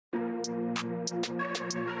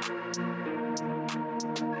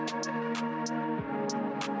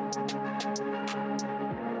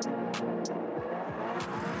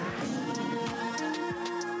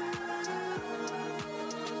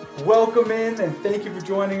Welcome in and thank you for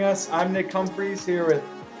joining us. I'm Nick Humphreys here with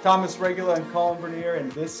Thomas Regula and Colin Bernier,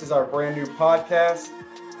 and this is our brand new podcast.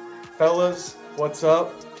 Fellas, what's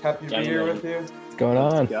up? Happy to be here with you. What's going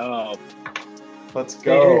on? Let's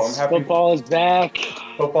go. I'm happy. Football is back.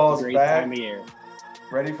 Football is Great back. Time of year.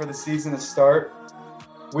 Ready for the season to start.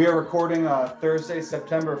 We are recording Thursday,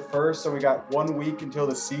 September 1st, so we got 1 week until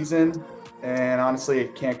the season, and honestly,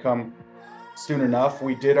 it can't come soon enough.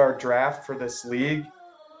 We did our draft for this league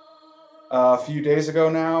a few days ago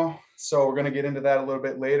now, so we're going to get into that a little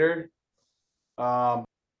bit later. But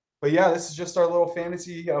yeah, this is just our little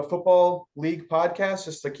fantasy football league podcast,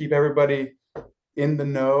 just to keep everybody in the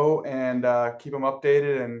know and keep them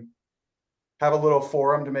updated and have a little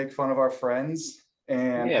forum to make fun of our friends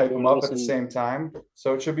and hype them up at the same time.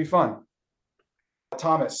 So it should be fun.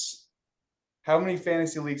 Thomas, how many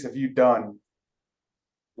fantasy leagues have you done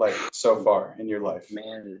so far in your life?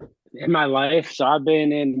 Man, in my life, so I've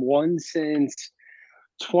been in one since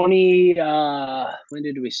 20 when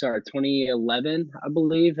did we start? 2011, I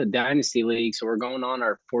believe, a dynasty league. So we're going on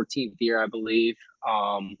our 14th year, I believe.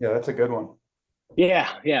 Yeah, that's a good one. Yeah,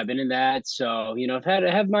 I've been in that. So, I've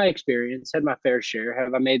had my experience, had my fair share.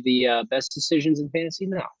 Have I made the best decisions in fantasy?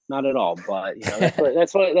 No, not at all. But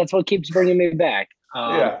that's what keeps bringing me back.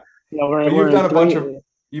 You've done a bunch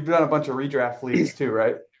of redraft leagues too,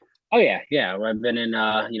 right? Oh yeah. I've been in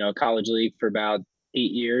a college league for about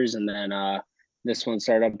 8 years, and then this one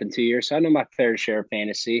started up in 2 years. So I know my fair share of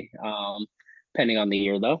fantasy, depending on the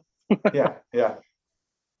year though. Yeah.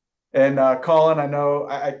 And Colin, I know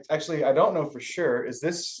I don't know for sure. Is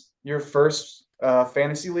this your first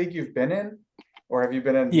fantasy league you've been in, or have you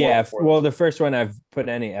been in? Yeah, well, the first one I've put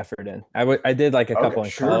any effort in. I did like a couple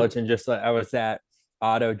in college, and just I was that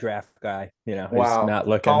auto draft guy, who's not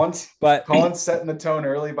looking. Colin's setting the tone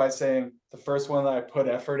early by saying the first one that I put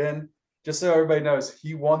effort in. Just so everybody knows,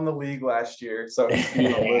 he won the league last year, so he's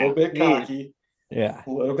being a little bit cocky. Yeah, a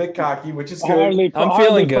little bit cocky, which is good. I'm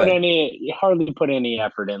feeling good. Hardly put any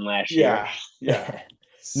effort in last year. Yeah.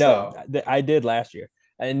 No, I did last year.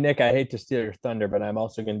 And Nick, I hate to steal your thunder, but I'm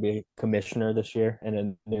also going to be a commissioner this year in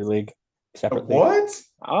a new league, separately. What?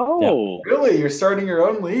 Oh, yeah. Really? You're starting your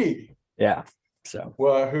own league? Yeah. So.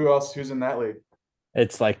 Well, who's in that league?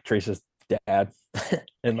 It's like Teresa's dad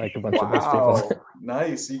and like a bunch of those people.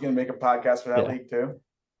 Nice. You can make a podcast for that league too?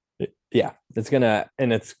 Yeah. It's gonna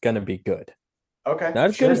be good. Okay. Not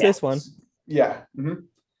as good as this one. Yeah. Mm-hmm.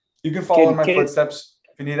 You can follow in my footsteps.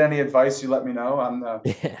 If you need any advice, you let me know.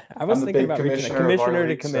 I was thinking about commissioner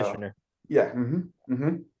to commissioner. So, yeah.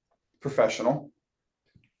 Mm-hmm. Professional.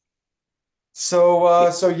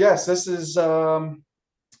 So yes, this is to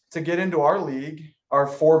get into our league, our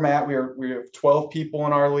format. We have 12 people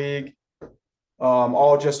in our league.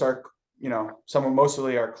 All just our,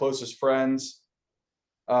 mostly our closest friends.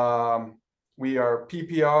 We are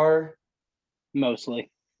PPR. Mostly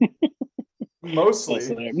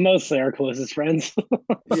our closest friends.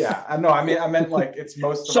 Yeah, I know. I meant like it's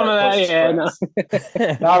most of our closest friends.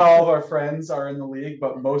 No. Not all of our friends are in the league,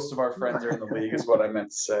 but most of our friends are in the league is what I meant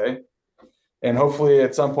to say. And hopefully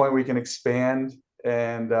at some point we can expand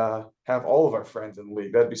and have all of our friends in the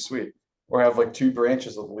league. That'd be sweet. Or have like 2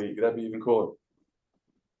 branches of the league. That'd be even cooler.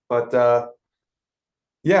 But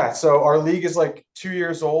so our league is like 2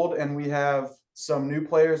 years old, and we have some new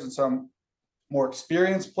players and some more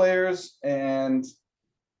experienced players. And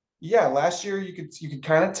last year you could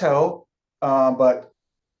kind of tell, but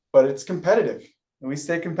it's competitive, and we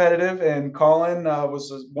stay competitive. And Colin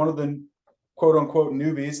was one of the quote unquote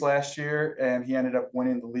newbies last year, and he ended up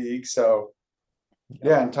winning the league. So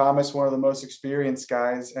and Thomas, one of the most experienced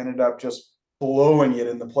guys, ended up just blowing it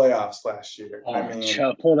in the playoffs last year.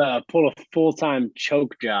 Pulled a full-time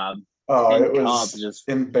choke job. Oh, it was just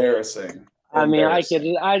embarrassing. I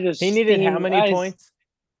just he needed how many points?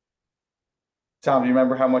 Tom, do you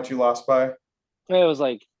remember how much you lost by? It was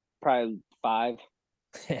like probably 5.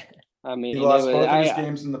 He lost both of his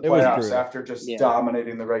games in the playoffs after just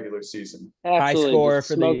dominating the regular season. Absolutely. High score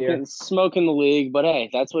for the year. Smoking the league, but hey,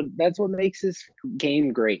 that's what makes this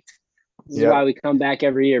game great. This is why we come back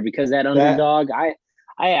every year, because that underdog. I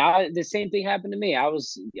the same thing happened to me. I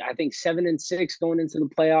think 7-6 going into the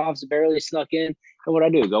playoffs, barely snuck in. And what I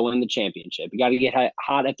do? Go win the championship. You got to get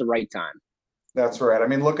hot at the right time. That's right. I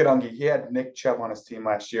mean, look at Ungie. He had Nick Chubb on his team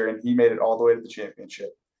last year, and he made it all the way to the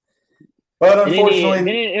championship. But unfortunately,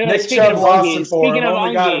 Nick Chubb lost it for him.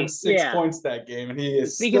 Only got him 6 points that game, and he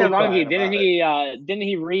is speaking of Ungie. Didn't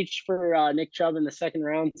he reach for Nick Chubb in the second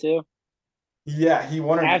round too? Yeah, he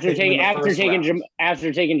wanted after taking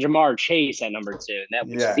Jamar Chase at number 2. That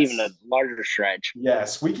was even a larger stretch.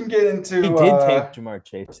 Yes, we can get into. He did take Jamar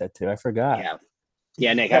Chase at 2. I forgot. Yeah,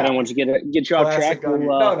 Yeah, Nick, I don't want to get you off track.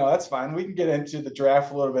 No, that's fine. We can get into the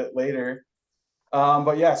draft a little bit later.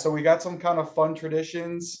 But yeah, so we got some kind of fun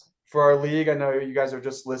traditions for our league. I know you guys are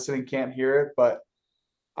just listening, can't hear it, but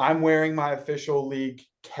I'm wearing my official league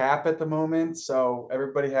cap at the moment. So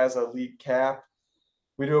everybody has a league cap.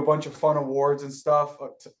 We do a bunch of fun awards and stuff.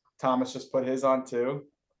 Thomas just put his on too.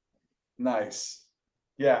 Nice.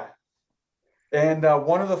 Yeah. And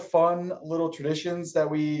one of the fun little traditions that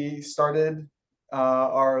we started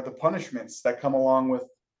are the punishments that come along with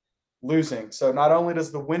losing. So not only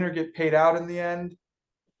does the winner get paid out in the end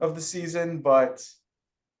of the season, but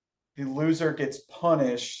the loser gets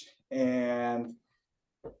punished. And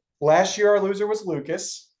last year, our loser was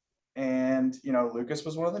Lucas. And, Lucas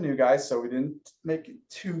was one of the new guys, so we didn't make it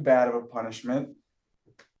too bad of a punishment.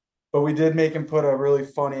 But we did make him put a really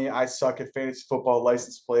funny "I suck at fantasy football"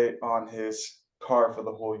 license plate on his car for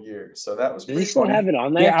the whole year. So that was pretty funny. Does he still have it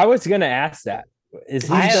on there? Yeah, I was gonna ask that. Is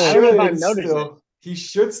he I don't know if I've noticed it. He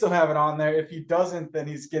should still have it on there. If he doesn't, then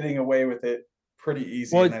he's getting away with it pretty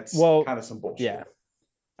easy. And that's kind of some bullshit. Yeah.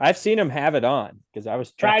 I've seen him have it on because I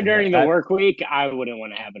was tried during the work week. I wouldn't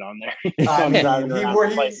want to have it on there.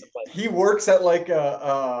 He works at like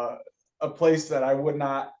a place that I would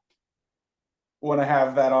not want to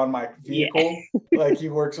have that on my vehicle. Yeah. Like he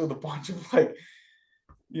works with a bunch of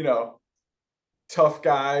tough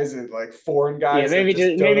guys and like foreign guys. Yeah, maybe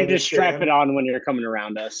just strap it on when you're coming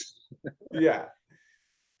around us. Yeah.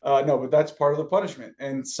 No, but that's part of the punishment.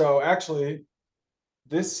 And so actually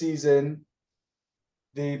this season,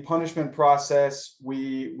 the punishment process,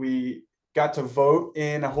 we got to vote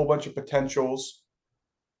in a whole bunch of potentials.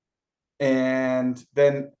 And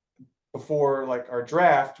then before like our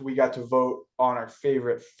draft, we got to vote on our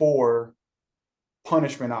favorite 4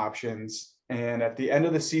 punishment options. And at the end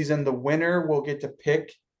of the season, the winner will get to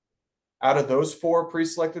pick out of those 4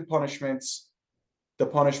 pre-selected punishments, the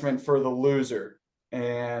punishment for the loser.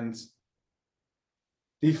 And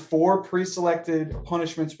the 4 pre-selected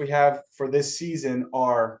punishments we have for this season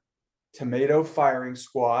are tomato firing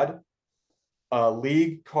squad,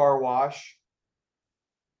 league car wash,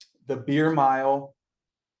 the beer mile,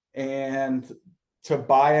 and to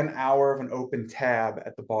buy an hour of an open tab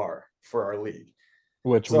at the bar for our league.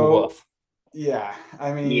 Woof. Yeah,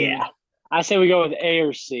 I mean, yeah, I say we go with A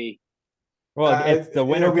or C. Well, it's the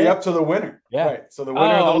winner. It'll be up to the winner. Yeah. Right. So the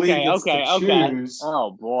winner of the league gets to choose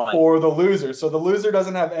for the loser. So the loser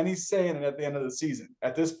doesn't have any say in it at the end of the season.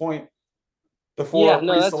 At this point, the 4 are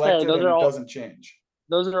pre-selected and it doesn't change.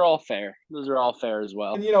 Those are all fair. Those are all fair as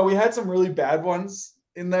well. And we had some really bad ones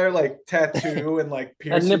in there, like tattoo and like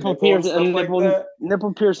piercing.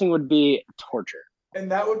 Nipple piercing would be torture.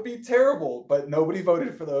 And that would be terrible, but nobody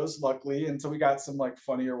voted for those, luckily. And so we got some like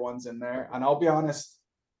funnier ones in there. And I'll be honest,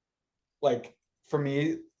 like for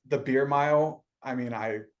me, the beer mile, I mean,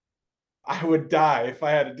 I would die if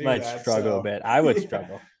I had to do that. Might struggle a bit. I would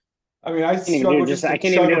struggle. I mean, I struggle just to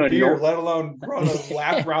chug a beer, let alone run a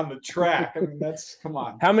lap around the track. I mean, come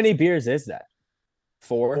on. How many beers is that?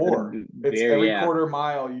 4? 4. It's every quarter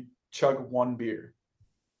mile you chug 1 beer.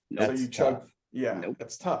 That's so you chug. Yeah,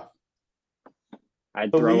 that's tough. I'd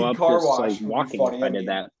throw up just like walking if I did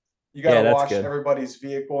that. You got to wash everybody's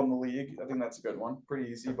vehicle in the league. I think that's a good one. Pretty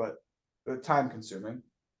easy, but time consuming.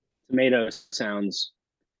 Tomato sounds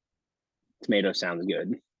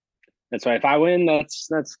good. That's why if I win, that's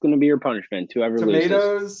going to be your punishment. Whoever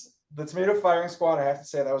loses. The tomato firing squad, I have to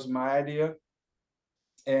say that was my idea.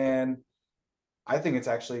 And I think it's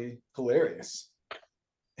actually hilarious.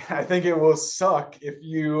 I think it will suck if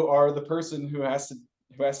you are the person who has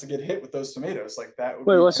to get hit with those tomatoes like that.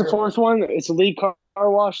 Wait, what's terrible. The 4th one? It's a league car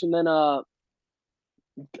wash and then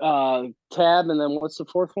tab, and then what's the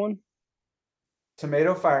 4th one?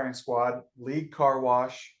 Tomato firing squad, league car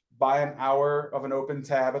wash, buy an hour of an open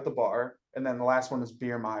tab at the bar, and then the last one is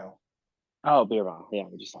beer mile. Oh, beer mile. Yeah,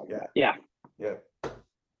 we just talked about that. Yeah.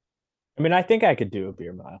 I mean, I think I could do a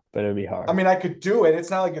beer mile, but it'd be hard. I mean, I could do it.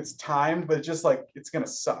 It's not like it's timed, but it's just like it's gonna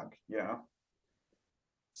suck,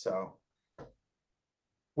 So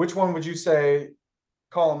which one would you say,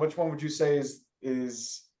 Colin, which one would you say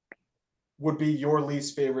would be your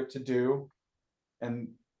least favorite to do? And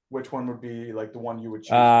which one would be like the one you would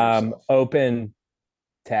choose? Open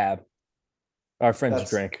tab. Our friends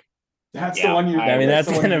drink. That's the one you. I mean,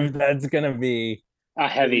 that's gonna be a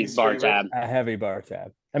heavy bar tab. A heavy bar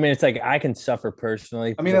tab. I mean, it's like I can suffer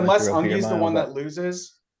personally. I mean, unless Ungi's the one that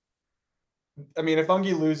loses. I mean, if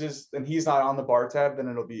Ungi loses and he's not on the bar tab, then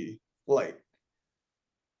it'll be light.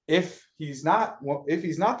 If he's not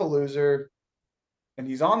the loser and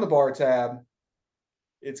he's on the bar tab,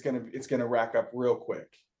 it's gonna rack up real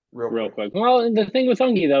quick. real quick. Well, the thing with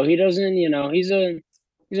Ungie though, he doesn't. He's a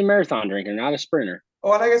marathon drinker, not a sprinter.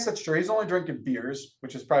 Oh, and I guess that's true. He's only drinking beers,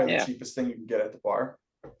 which is probably the cheapest thing you can get at the bar.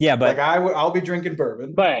 Yeah, but I'll be drinking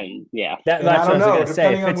bourbon. But yeah, that's what I was gonna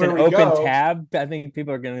say. If it's an open tab, I think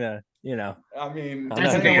people are gonna, I mean,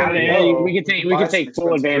 we can take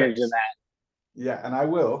full advantage of that. Yeah, and I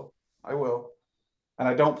will, and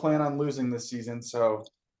I don't plan on losing this season, so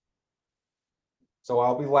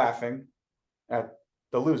I'll be laughing at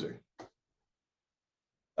the loser.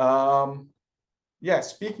 Yeah,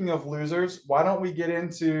 speaking of losers, why don't we get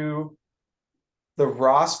into the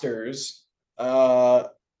rosters?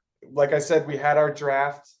 Like I said, we had our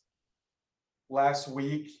draft last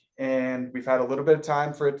week, and we've had a little bit of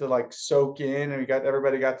time for it to soak in, and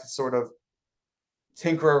everybody got to sort of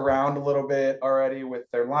tinker around a little bit already with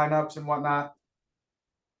their lineups and whatnot.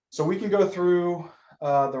 So we can go through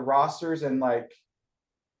the rosters and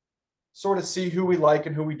sort of see who we like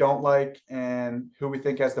and who we don't like, and who we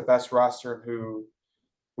think has the best roster and who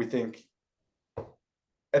we think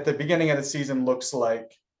at the beginning of the season looks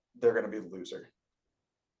like they're going to be the loser.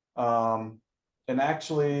 And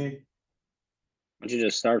actually, why don't you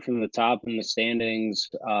just start from the top in the standings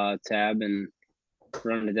tab and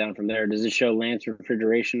run it down from there? Does it show Lance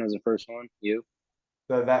Refrigeration as the first one? You?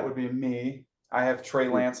 That would be me. I have Trey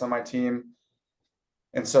Lance on my team.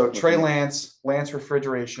 And so Trey Lance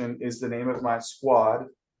Refrigeration is the name of my squad.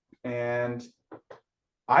 And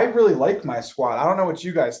I really like my squad. I don't know what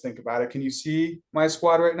you guys think about it. Can you see my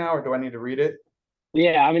squad right now, or do I need to read it?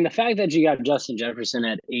 Yeah, I mean, the fact that you got Justin Jefferson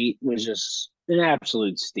at 8 was just an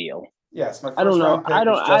absolute steal. Yes, my first I don't know. I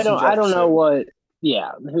don't know what.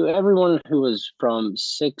 Yeah, everyone who was from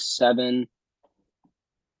 6, 7.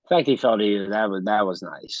 The fact he fell to you, that was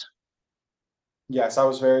nice. Yes, I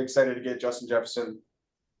was very excited to get Justin Jefferson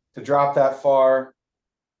to drop that far,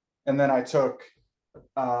 and then I took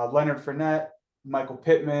Leonard Fournette, Michael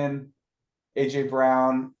Pittman, AJ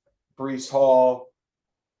Brown, Breece Hall.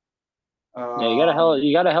 Yeah, you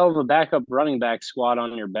got a hell of a backup running back squad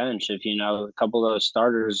on your bench. If a couple of those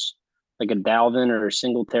starters like a Dalvin or a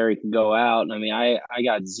Singletary could go out. I mean, I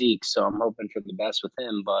got Zeke, so I'm hoping for the best with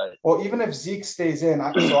him. But even if Zeke stays in,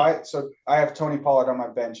 I have Tony Pollard on my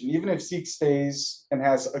bench, and even if Zeke stays and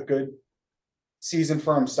has a good season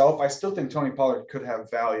for himself, I still think Tony Pollard could have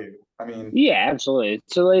value. I mean, yeah, absolutely.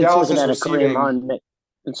 So it's looking at a Kareem Hunt.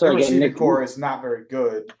 Their receiving core is not very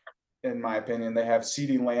good, in my opinion. They have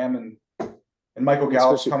CeeDee Lamb and Michael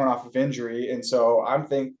Gallup's coming off of injury, and so I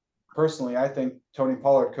think Tony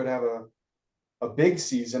Pollard could have a big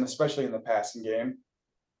season, especially in the passing game.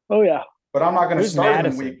 Oh yeah, but I'm not going to start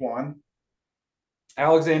him in week 1.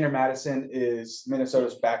 Alexander Mattison is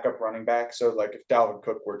Minnesota's backup running back. So if Dalvin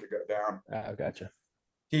Cook were to go down, gotcha.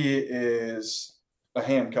 He is a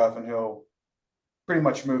handcuff, and he'll pretty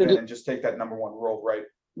much move in and just take that number 1 role right.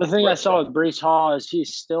 The thing I saw with Breece Hall is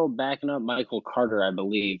he's still backing up Michael Carter, I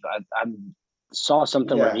believe. I saw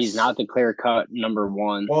something where he's not the clear-cut number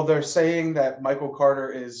 1. Well, they're saying that Michael Carter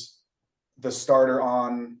is the starter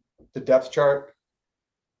on the depth chart,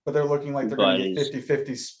 but they're looking like they're going to be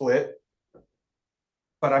 50-50 split.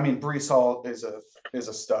 But I mean, Breece Hall is a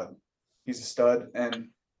stud. He's a stud, and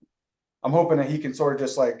I'm hoping that he can sort of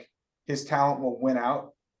just his talent will win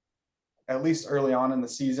out at least early on in the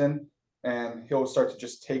season, and he'll start to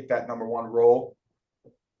just take that number 1 role.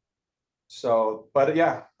 So, but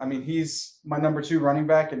yeah, I mean, he's my number 2 running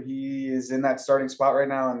back, and he is in that starting spot right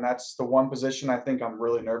now, and that's the one position I think I'm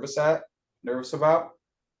really nervous about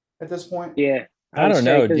at this point. Yeah, I don't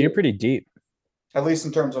know. You're pretty deep, at least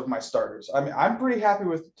in terms of my starters. I mean,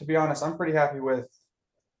 to be honest, I'm pretty happy with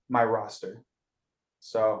my roster.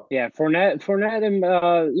 So yeah, Fournette, and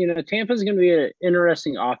Tampa's going to be an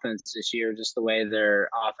interesting offense this year. Just the way their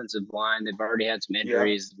offensive line, they've already had some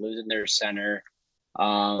injuries, losing their center.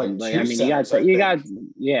 You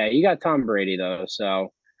got Tom Brady though,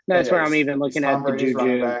 so that's where I'm even looking at the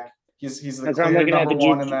Juju. He's the clear number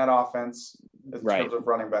 1 in that offense in terms of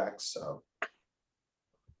running backs. So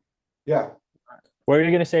yeah, what are you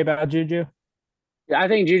going to say about Juju? I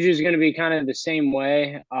think Juju's going to be kind of the same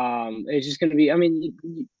way. It's just going to be. I mean,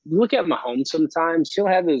 you look at Mahomes sometimes. He'll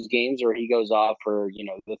have those games where he goes off for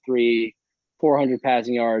the 400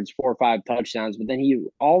 passing yards, 4 or 5 touchdowns, but then he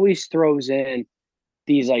always throws in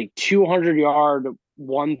these 200-yard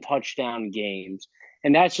 1 touchdown games.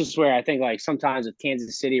 And that's just where I think sometimes with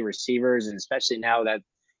Kansas City receivers, and especially now that,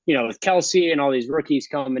 with Kelsey and all these rookies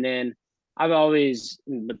coming in, I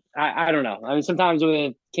don't know. I mean, sometimes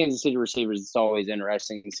with Kansas City receivers, it's always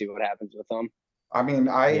interesting to see what happens with them. I mean,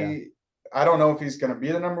 I don't know if he's going to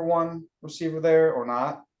be the number 1 receiver there or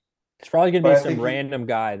not. It's probably gonna be some random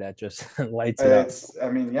guy that just lights it up.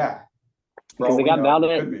 I mean, yeah. Because they got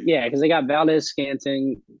Valdez. Yeah, because they got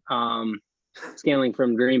Scanling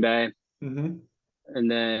from Green Bay. Mm-hmm.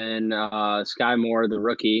 And then Sky Moore, the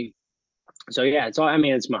rookie. So yeah, it's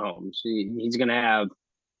Mahomes. He's gonna have.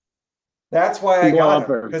 That's why I got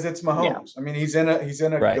him, because it's Mahomes. Yeah. I mean, he's in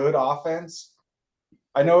a good offense.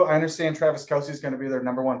 I understand Travis Kelce is going to be their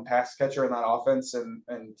number one pass catcher in that offense,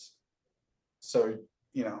 and so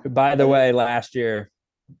By the way, last year,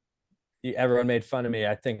 everyone made fun of me.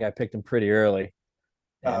 I think I picked him pretty early.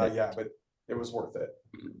 But it was worth it.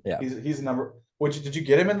 Yeah, he's a number. Did you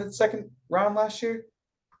get him in the second round last year?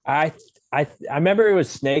 I remember it was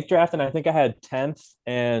snake draft, and I think I had 10th,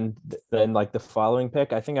 and then like the following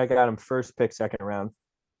pick, I think I got him first pick, second round.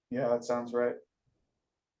 Yeah, that sounds right.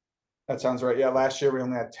 Yeah, last year we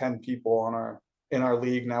only had 10 people in our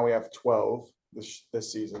league. Now we have 12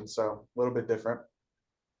 this season, so a little bit different.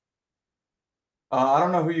 I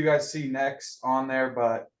don't know who you guys see next on there,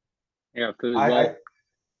 but yeah, foosball.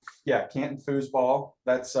 Canton Foosball.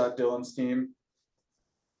 That's Dylan's team.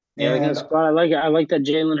 Yeah, and, squad. I like that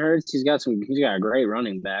Jalen Hurts. He's got a great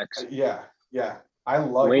running backs. Yeah. I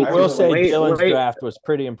will say Dylan's draft was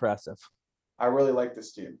pretty impressive. I really like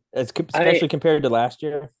this team. Especially compared to last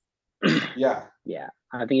year. Yeah. Yeah.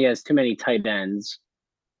 I think he has too many tight ends,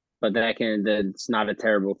 but that's not a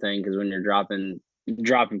terrible thing, because when you're dropping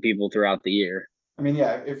people throughout the year. I mean,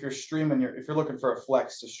 yeah, if you're streaming, if you're looking for a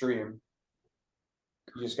flex to stream,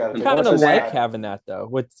 you just got to. I kind of like having that though,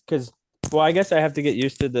 because I guess I have to get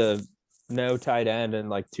used to the no tight end and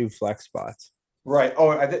like 2 flex spots. Right. Oh,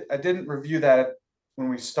 I didn't review that when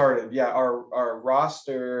we started. Yeah, our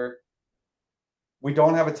roster, we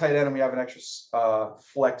don't have a tight end and we have an extra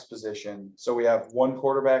flex position. So we have 1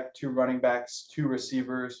 quarterback, 2 running backs, 2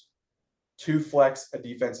 receivers, 2 flex, a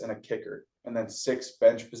defense, and a kicker, and then 6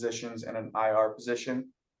 bench positions and an IR position.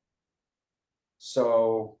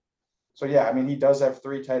 So yeah, I mean, he does have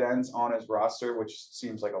 3 tight ends on his roster, which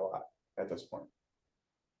seems like a lot at this point.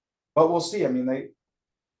 But we'll see. I mean, like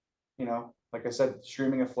I said,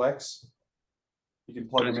 streaming a flex, you can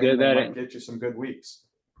plug them in and get you some good weeks.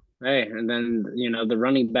 Hey, and then the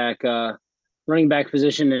running back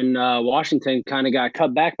position in Washington kind of got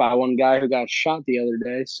cut back by one guy who got shot the other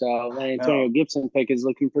day. So Antonio Gibson pick is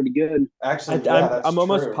looking pretty good. Actually, I'm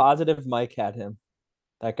almost positive Mike had him.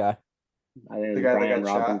 That guy. I think the guy that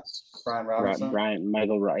got shot, Brian Robinson.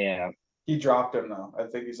 Yeah. He dropped him though. I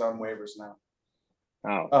think he's on waivers now.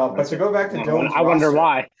 Oh, but to go back to Dylan's I wonder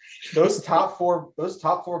why. Those top four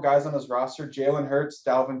guys on his roster: Jalen Hurts,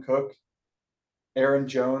 Dalvin Cook, Aaron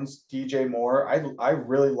Jones, DJ Moore. I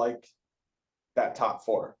really like that top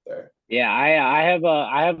 4 there. Yeah, I have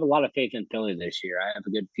a lot of faith in Philly this year. I have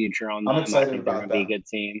a good future on them. I'm excited about that. Be a good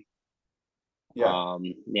team. Yeah.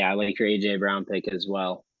 I like your AJ Brown pick as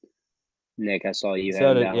well. Nick, I saw you.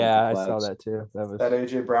 I saw that too. That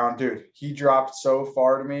AJ Brown dude. He dropped so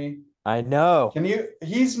far to me. I know.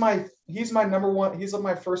 He's my number one. He's on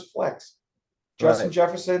my first flex. Justin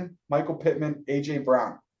Jefferson, Michael Pittman, AJ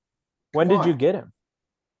Brown. When did you get him?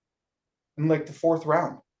 In like the 4th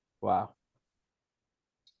round. Wow.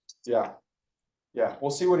 Yeah. We'll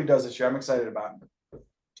see what he does this year. I'm excited about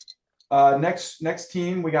him. Next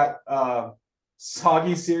team, we got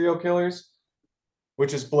Soggy Serial Killers,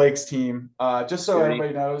 which is Blake's team. Just so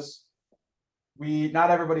everybody knows, not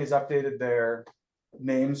everybody has updated their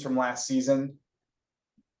names from last season.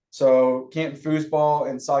 So Canton Foosball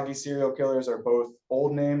and Soggy Serial Killers are both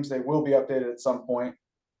old names. They will be updated at some point,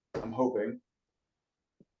 I'm hoping,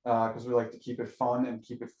 because we like to keep it fun and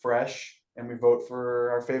keep it fresh, and we vote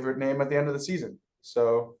for our favorite name at the end of the season.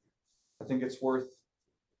 So I think it's worth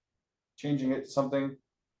changing it to something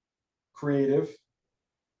creative.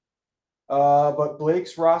 But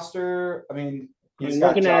Blake's roster, I mean, he's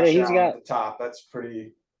got Josh Allen at the top. That's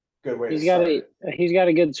pretty good way to start. He's got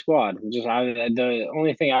a good squad. The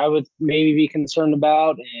only thing I would maybe be concerned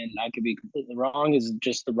about, and I could be completely wrong, is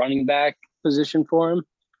just the running back position for him.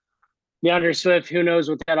 DeAndre Swift, who knows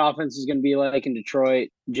what that offense is going to be like in Detroit.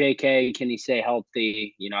 JK, can he stay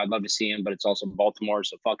healthy? I'd love to see him, but it's also Baltimore,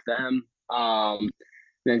 so fuck them.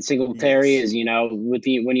 Then Singletary is,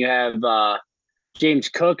 when you have James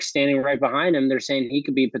Cook standing right behind him, they're saying he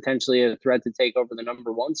could be potentially a threat to take over the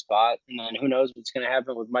number 1 spot. And then who knows what's going to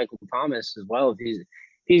happen with Michael Thomas as well, if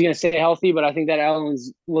he's going to stay healthy. But I think that Allen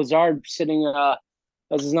Lazard sitting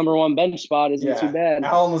as his number 1 bench spot isn't too bad.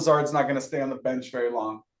 Allen Lazard's not going to stay on the bench very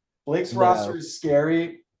long. Blake's roster is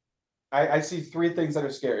scary. I see 3 things that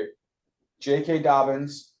are scary: J.K.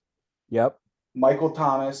 Dobbins, Michael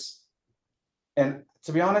Thomas, and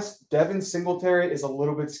to be honest, Devin Singletary is a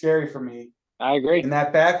little bit scary for me. I agree. In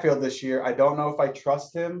that backfield this year, I don't know if I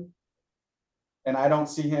trust him, and I don't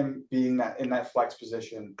see him being in that flex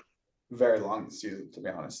position very long this season, to be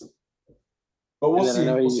honest. But we'll see.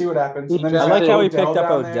 We'll see what happens. And then I like how he picked up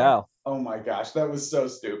Odell. Oh my gosh, that was so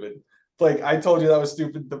stupid. Like, I told you that was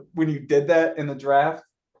stupid when you did that in the draft.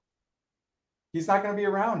 He's not going to be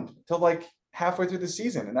around till like halfway through the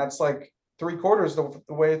season, and that's like 3/4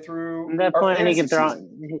 the way through. At that point,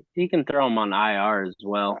 he can throw him on IR as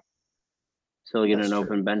well. So get an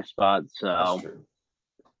open bench spot. So that's true.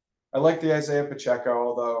 I like the Isaiah Pacheco,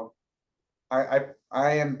 although I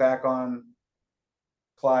am back on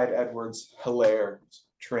Clyde Edwards-Helaire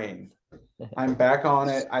train. I'm back on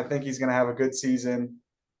it. I think he's going to have a good season.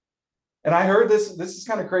 And I heard this is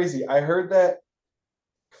kind of crazy. I heard that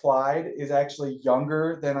Clyde is actually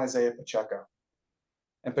younger than Isaiah Pacheco.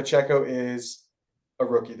 And Pacheco is a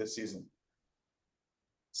rookie this season.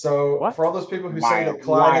 So for all those people who say that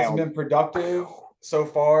Clyde hasn't been productive so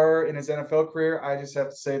far in his NFL career, I just have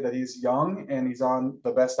to say that he's young and he's on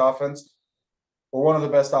the best offense, or one of the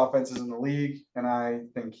best offenses in the league. And I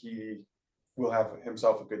think he will have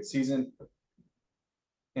himself a good season.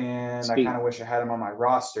 And I kind of wish I had him on my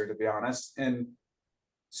roster, to be honest. And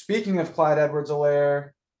speaking of Clyde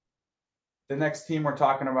Edwards-Helaire, the next team we're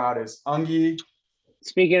talking about is Ungi.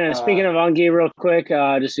 Speaking of Ungi, real quick,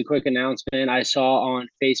 just a quick announcement. I saw on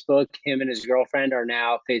Facebook him and his girlfriend are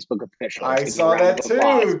now Facebook officials. I saw that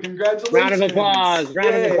too. Congratulations! Round of applause,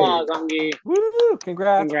 Ungi. Woo!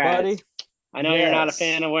 Congrats, buddy. I know you're not a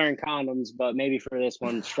fan of wearing condoms, but maybe for this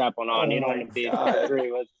one, strap one on. You don't want to be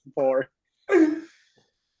 3 with 4.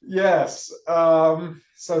 Yes.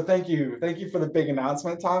 So thank you for the big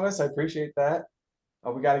announcement, Thomas. I appreciate that.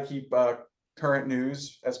 We got to keep current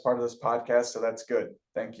news as part of this podcast, so that's good.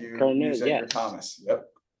 Thank you, Thomas. Yep.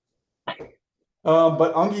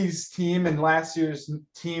 But Ungi's team in last year's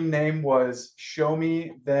team name was Show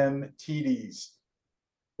Me Them TDs,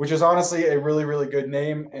 which is honestly a really, really good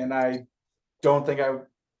name, and I don't think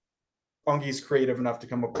Ungi's creative enough to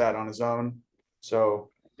come up with that on his own.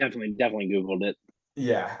 So definitely Googled it.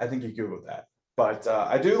 Yeah, I think you Googled that. But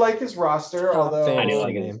I do like his roster, although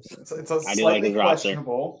it's a slightly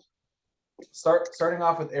questionable. Starting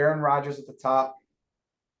off with Aaron Rodgers at the top,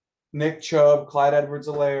 Nick Chubb, Clyde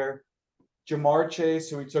Edwards-Helaire, Jamar Chase,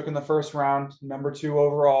 who we took in the first round, number 2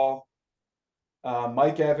 overall,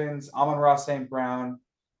 Mike Evans, Amon-Ra St. Brown,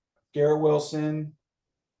 Garrett Wilson,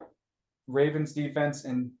 Ravens defense,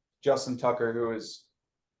 and Justin Tucker, who is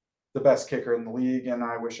the best kicker in the league, and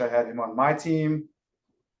I wish I had him on my team.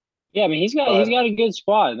 Yeah, I mean he's got a good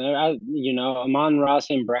squad. Amon-Ra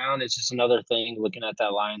St. Brown is just another thing. Looking at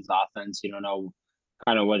that Lions offense, you don't know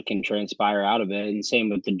kind of what can transpire out of it, and same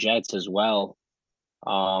with the Jets as well.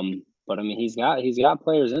 But I mean he's got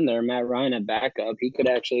players in there. Matt Ryan at backup. He could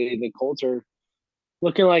actually. The Colts are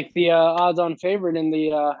looking like the odds-on favorite in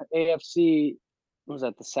the AFC. What was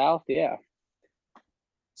that, the South? Yeah.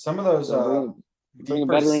 Some of those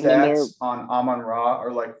deeper stats on Amon-Ra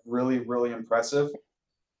are like really, really impressive.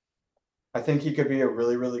 I think he could be a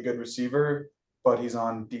really, really good receiver, but he's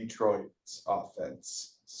on Detroit's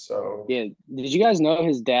offense. So yeah, did you guys know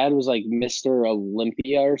his dad was like Mr.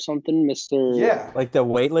 Olympia or something? Like the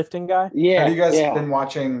weightlifting guy. Yeah. Have you guys been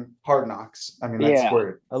watching Hard Knocks? I mean, that's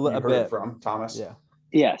where you heard it from, Thomas. Yeah.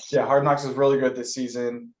 Yes. Yeah, Hard Knocks is really good this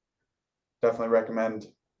season. Definitely recommend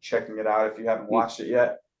checking it out if you haven't watched it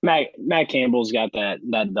yet. Matt Campbell's got that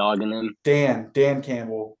dog in him. Dan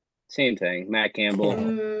Campbell. Same thing. Matt Campbell.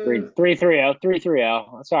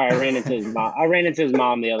 3-3-0. Sorry, I ran into his mom. I ran into his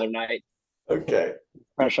mom the other night. Okay.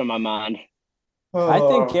 Fresh on my mind. I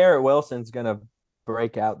think Garrett Wilson's gonna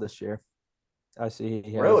break out this year. I see.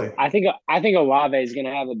 Really? I think Olave is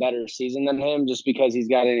gonna have a better season than him just because he's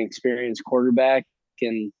got an experienced quarterback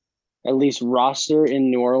and at least roster in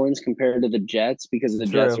New Orleans compared to the Jets because the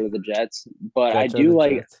Jets are the Jets. But I do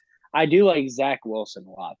like Zach Wilson a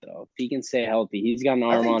lot, though. If he can stay healthy, he's got an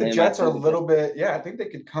arm on him. The Jets are a little bit, I think they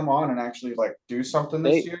could come on and actually like do something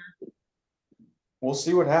this year. We'll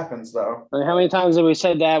see what happens, though. I mean, how many times have we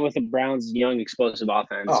said that with the Browns' young, explosive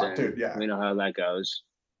offense? Oh, dude, yeah. We know how that goes.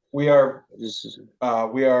 We are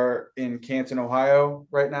in Canton, Ohio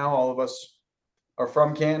right now. All of us are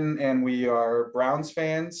from Canton, and we are Browns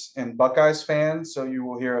fans and Buckeyes fans. So you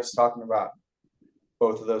will hear us talking about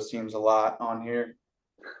both of those teams a lot on here.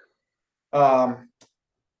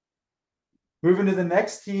 Moving to the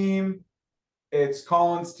next team, it's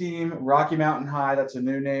Colin's team, Rocky Mountain High. That's a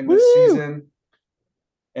new name this season.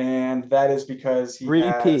 And that is because he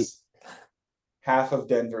has half of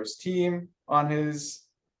Denver's team on his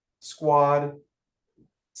squad.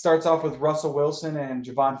 starts off with Russell Wilson and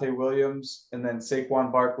Javonte Williams, and then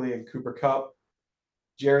Saquon Barkley and Cooper Kupp,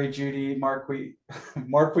 Jerry Jeudy,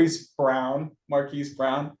 Marquise Brown,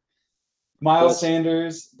 Miles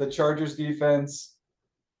Sanders, the Chargers defense,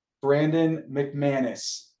 Brandon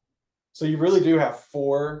McManus. So you really do have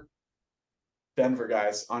 4 Denver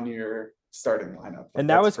guys on your starting lineup. And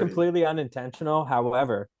that was completely unintentional.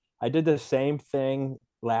 However, I did the same thing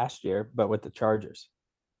last year, but with the Chargers.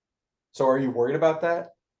 So are you worried about that?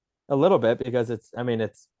 A little bit, because if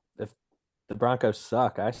the Broncos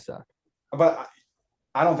suck, I suck. But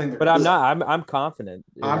I don't think they're. But I'm not. I'm confident.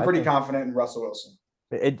 I'm pretty confident in Russell Wilson.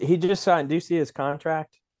 He just signed. Do you see his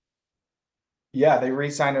contract? Yeah, they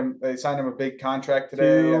re-signed him. They signed him a big contract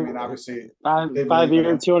today. I mean, obviously, 5 year,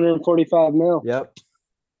 $245 million. Yep.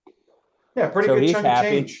 Yeah, pretty good chunk of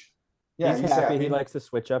change. Yeah, he's happy. He likes to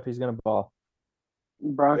switch up. He's gonna ball.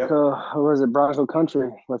 Bronco, what was it? Bronco country.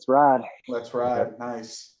 Let's ride. Let's ride. Yep.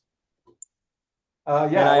 Nice. Yeah,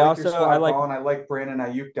 and I like Brandon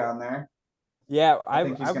Ayuk down there. Yeah, I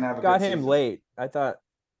think he's gonna have a got good him season. late. I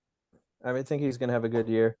think he's gonna have a good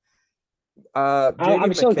year.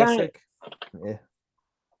 I'm still kind of. Yeah.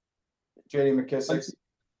 J.D. McKissic.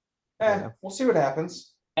 We'll see what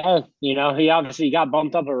happens. He obviously got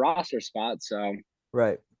bumped up a roster spot, so.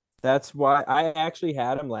 Right. That's why I actually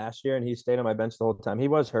had him last year, and he stayed on my bench the whole time. He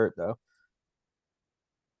was hurt though.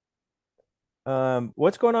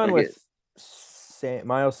 What's going on with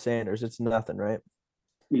Miles Sanders? It's nothing, right?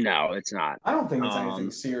 No, it's not. I don't think it's anything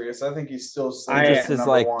serious. I think he's still. He just is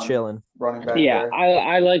like chilling, running back. Yeah, there.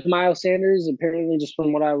 I like Miles Sanders. Apparently, just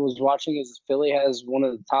from what I was watching, is Philly has one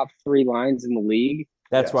of the top 3 lines in the league.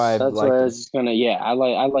 That's why I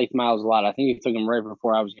like Miles a lot. I think you took him right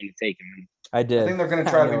before I was going to take him. I did. I think they're going to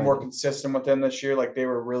try to be more consistent with him this year. Like they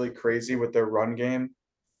were really crazy with their run game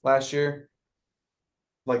last year.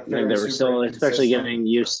 Like they were still, especially getting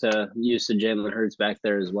used to Jalen Hurts back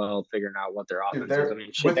there as well, figuring out what their offense is. I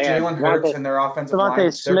mean, with Jalen Hurts and their offensive line,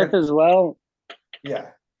 Devontae Smith as well. Yeah,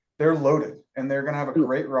 they're loaded, and they're going to have a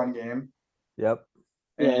great run game. Yep.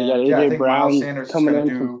 And, you got AJ Brown Miles Sanders is going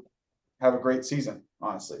to have a great season,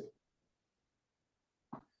 honestly.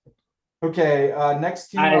 Okay, next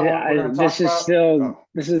team. This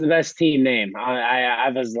is the best team name.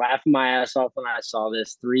 I was laughing my ass off when I saw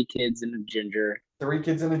this. 3 kids and a ginger. 3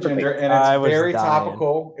 kids and a ginger, and it's very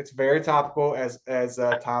topical. It's very topical, as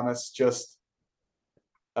Thomas just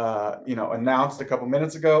announced a couple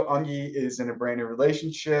minutes ago. Ungi is in a brand new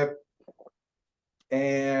relationship,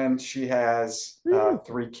 and she has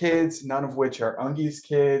 3 kids, none of which are Ungi's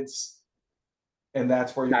kids, and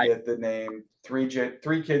that's where you get the name 3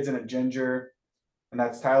 kids and a ginger, and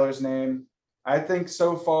that's Tyler's name. I think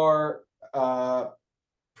so far,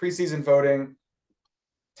 preseason voting,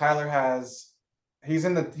 Tyler he's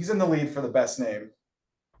in the lead for the best name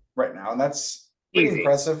right now, and that's pretty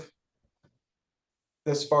impressive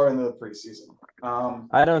this far into the preseason.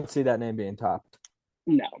 I don't see that name being topped.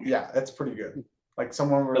 No. Yeah, that's pretty good. Like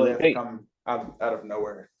someone really had to come out of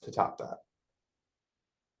nowhere to top that.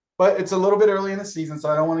 But it's a little bit early in the season, so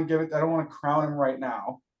I don't want to crown him right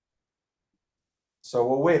now. So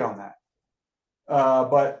we'll wait on that.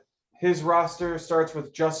 But his roster starts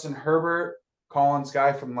with Justin Herbert, Collins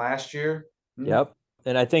guy from last year. Yep.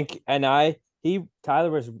 And I think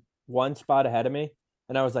Tyler was 1 spot ahead of me,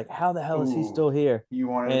 and I was like, how the hell is he still here? You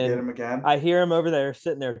wanted to get him again? I hear him over there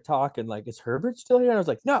sitting there talking like, is Herbert still here? And I was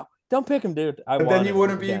like, no, don't pick him, dude. But then you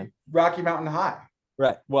wouldn't be Rocky Mountain High.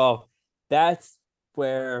 Right. Well, that's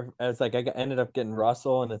where it's like I ended up getting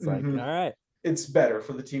Russell, and it's like, all right. It's better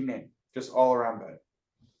for the team name. Just all around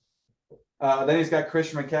better. Then he's got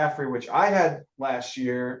Christian McCaffrey, which I had last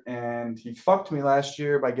year, and he fucked me last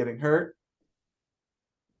year by getting hurt.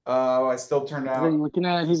 I still turned out looking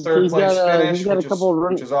at third place finish,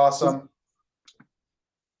 which is awesome.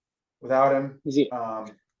 Without him,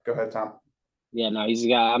 go ahead, Tom. Yeah, no,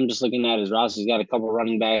 I'm just looking at his roster. He's got a couple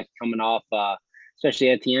running backs coming off, especially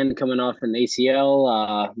at the end, coming off an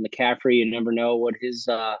ACL. McCaffrey, you never know what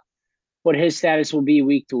his status will be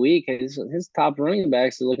week to week. His top running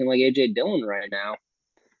backs are looking like AJ Dillon right now.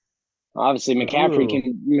 Obviously,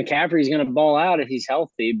 McCaffrey's going to ball out if he's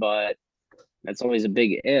healthy, but that's always a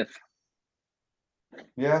big if.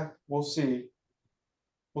 Yeah, we'll see.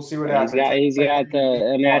 We'll see what happens. I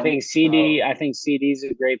think CD's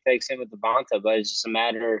a great pick, same with Devonta, but it's just a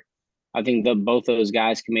matter. I think both those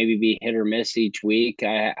guys can maybe be hit or miss each week.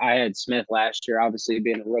 I had Smith last year. Obviously,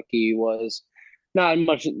 being a rookie was not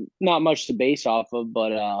much to base off of,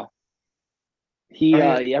 but he's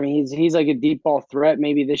like a deep ball threat.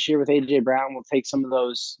 Maybe this year with AJ Brown, we'll take some of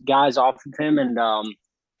those guys off of him. And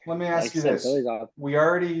let me ask you this: we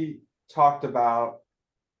already talked about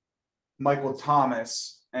Michael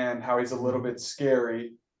Thomas and how he's a little bit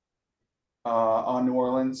scary on New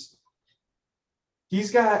Orleans.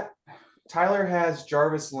 Tyler has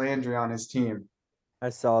Jarvis Landry on his team. I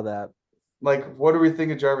saw that. Like, what do we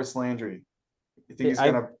think of Jarvis Landry? You think he's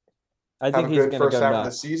gonna I think have a he's good gonna first go half nuts.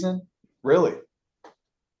 of the season? Really?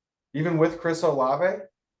 Even with Chris Olave?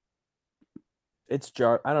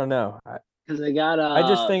 I don't know. Because they got I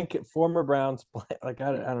just think former Browns play I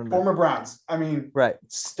don't know. Former Browns. I mean, Right.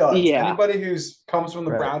 studs. Yeah. Anybody who's comes from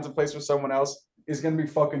the Right. Browns and plays for someone else is going to be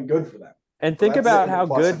fucking good for them. And So think that's about it, how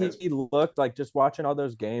plus good in his- he looked, like just watching all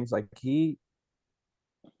those games. Like I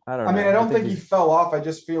don't I know. mean, I don't think he fell off. I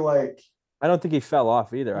just feel like I don't think he fell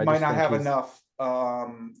off either. he I might just not think have he's- enough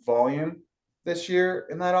volume this year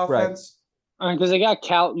in that Right. offense. because they got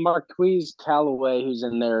Marquise Callaway who's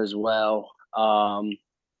in there as well.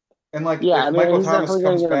 And like, Yeah, if I mean, Michael he's Thomas definitely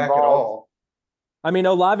gonna comes get back at involved. all, I mean,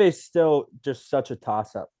 Olave's still just such a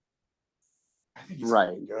toss-up. I think he's Right.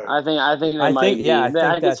 fucking good. I think they I might think- be. yeah, I think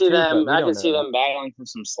I can that see too, but them. we I don't can see know them battling for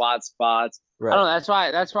some slot spots. Right. I don't know. That's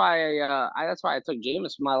why I took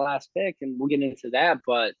Jameis for my last pick, and we'll get into that.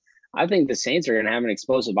 But I think the Saints are going to have an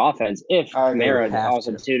explosive offense if I agree. Kamara Have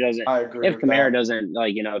also to. too doesn't. I agree. If with Kamara that. doesn't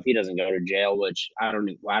if he doesn't go to jail, which I don't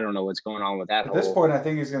know what's going on with that. At this point, I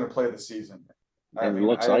think he's going to play the season. I It mean,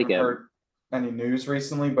 looks I like haven't it. heard any news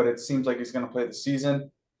recently, but it seems like he's going to play the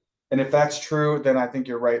season. And if that's true, then I think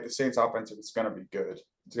you're right. The Saints' offense is going to be good.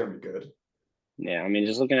 It's going to be good. Yeah, I mean,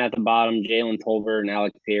 just looking at the bottom, Jalen Tolbert and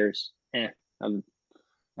Alec Pierce. I'm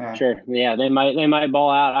Eh, sure. Yeah, they might ball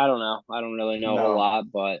out. I don't know. I don't really know a No. whole lot,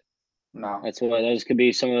 but no. that's what those could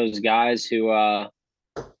be. Some of those guys who,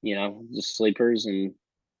 just sleepers and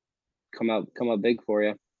come up big for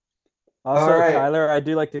you. Also, All right. Tyler, I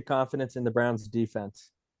do like the confidence in the Browns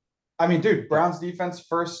defense. I mean, dude, Browns defense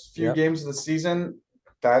first few Yep. games of the season,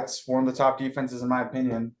 that's one of the top defenses in my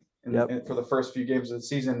opinion. Yep. For the first few games of the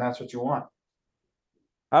season, that's what you want.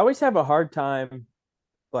 I always have a hard time,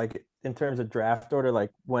 like in terms of draft order,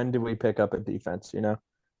 like when do we pick up a defense?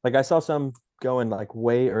 Like I saw some going like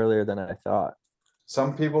way earlier than I thought.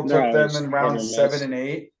 Some people No, took them it's in hit or rounds miss. 7 and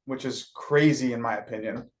 8, which is crazy in my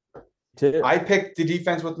opinion. Too. I picked the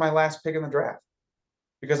defense with my last pick in the draft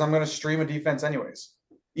because I'm going to stream a defense anyways.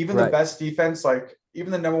 Even the Right. best defense, like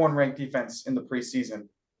even the number one ranked defense in the preseason.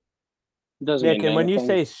 Doesn't Nick, mean and when you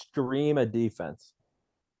anything. say stream a defense,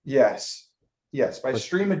 Yes. By But-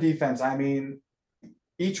 stream a defense, I mean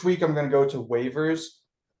each week I'm going to go to waivers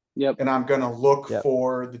Yep. and I'm going to look Yep.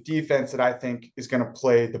 for the defense that I think is going to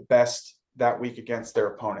play the best that week against their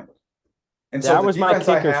opponent. And so that the was my defense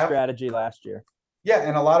I kicker have, strategy last year. yeah,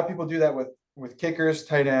 and a lot of people do that with kickers,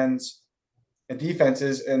 tight ends, and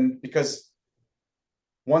defenses, and because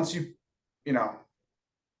once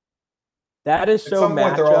That is at so some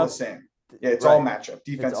point they're all the matchup. same. Yeah, it's all Right. matchup.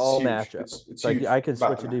 Defense It's all is huge. matchup. It's Like huge I can about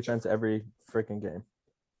switch a the matchup. defense every freaking game.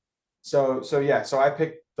 So I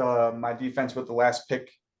picked my defense with the last pick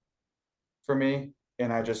for me,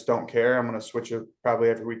 and I just don't care. I'm gonna switch it probably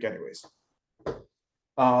every week anyways.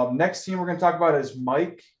 Next team we're gonna talk about is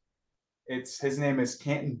Mike. His name is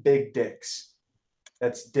Canton Big Dicks.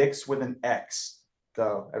 That's Dicks with an X.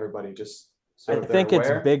 So everybody just so I they're think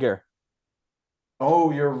aware. it's bigger.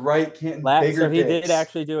 Oh, you're right, Canton Bigger So he Dicks. did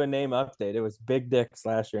actually do a name update. It was Big Dicks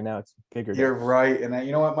last year. Now it's Bigger You're Dicks. right, and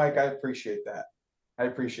you know what, Mike? I appreciate that.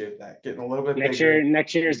 Getting a little bit Next bigger.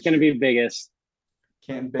 year is going to be biggest.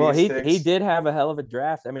 Canton Big Well, he Dicks. did have a hell of a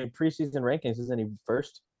draft. I mean, preseason rankings, isn't he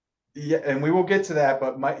first? Yeah, and we will get to that,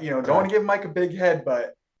 but Mike, don't want to give Mike a big head,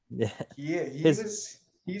 but Yeah.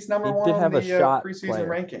 he's number he one did on have the a shot preseason player.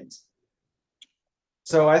 rankings.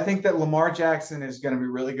 So I think that Lamar Jackson is going to be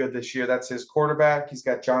really good this year. That's his quarterback. He's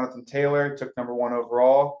got Jonathan Taylor, took number 1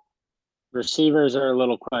 overall. Receivers are a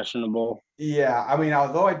little questionable. Yeah, I mean,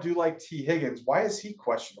 although I do like T. Higgins, why is he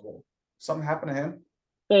questionable? Something happened to him?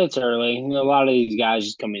 It's early. A lot of these guys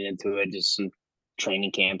just coming into it, just some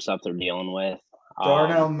training camp stuff they're dealing with.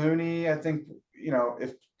 Darnell Mooney, I think,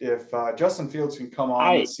 if Justin Fields can come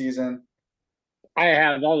on this season. I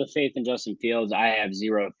have all the faith in Justin Fields. I have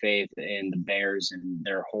zero faith in the Bears and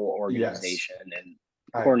their whole organization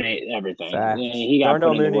and coordinate everything. Facts. Yeah, he got Darnell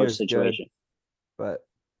put in a Mooney worse is good, situation. but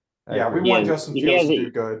Yeah, we agree. want Justin Fields to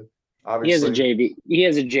do good. Obviously, He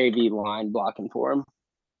has a JV line blocking for him.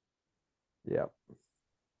 Yeah.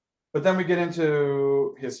 But then we get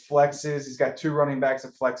into his flexes. He's got 2 running backs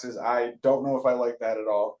at flexes. I don't know if I like that at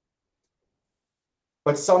all.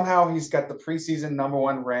 But somehow he's got the preseason number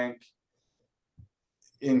 1 rank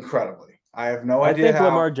incredibly. I have no idea I think how.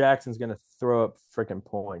 Lamar Jackson's going to throw up freaking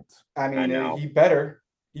points. I mean, know. he better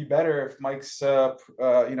if Mike's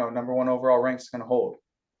number 1 overall rank is going to hold.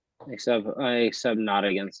 except not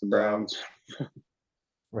against the Browns.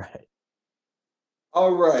 Right.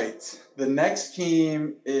 All right. The next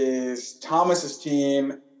team is Thomas's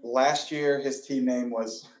team. Last year, his team name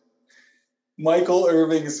was Michael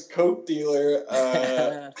Irving's Coke dealer.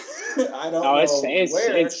 I don't know it's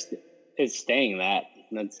staying that.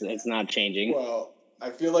 It's not changing. Well, I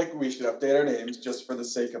feel like we should update our names just for the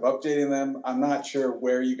sake of updating them. I'm not sure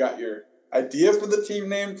where you got your idea for the team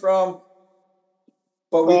name from,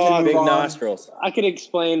 but we can move big on. Nostrils. I could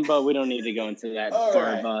explain, but we don't need to go into that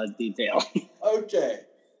part of detail. Okay.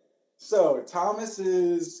 So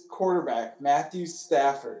Thomas's quarterback, Matthew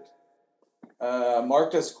Stafford,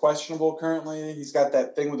 marked as questionable currently. He's got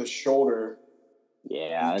that thing with his shoulder.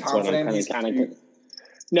 Yeah, that's what I'm kind of.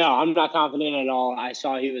 No, I'm not confident at all. I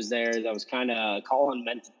saw he was there. That was kind of Colin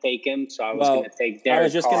meant to take him, so I was going to take Derek I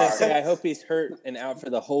was just going to say, Carr. I hope he's hurt and out for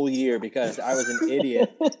the whole year because I was an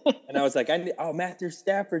idiot. And I was like, Matthew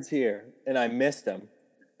Stafford's here. And I missed him.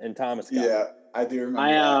 And Thomas got him. I do remember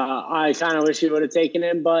I kind of wish he would have taken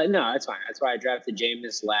him, but no, it's fine. That's why I drafted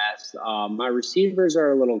Jameis last. My receivers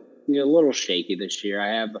are a little shaky this year.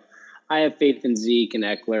 I have faith in Zeke and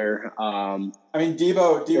Eckler. I mean,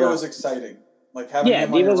 Debo is exciting. Like having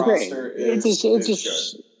him on your roster is good.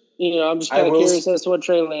 I'm just kind of curious as to what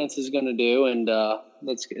Trey Lance is going to do, and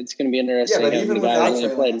it's going to be interesting. Yeah, but even without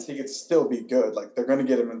Trey Lance, he could still be good. Like they're going to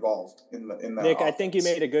get him involved in that. Nick, offense. I think you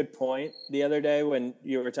made a good point the other day when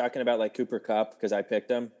you were talking about like Cooper Kupp because I picked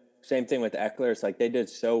him. Same thing with Eckler. It's like they did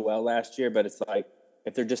so well last year, but it's like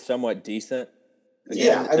if they're just somewhat decent,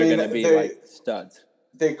 they're going to be like studs.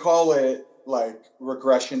 They call it like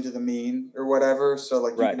regression to the mean or whatever. So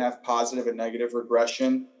like you can have positive and negative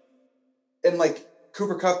regression. And like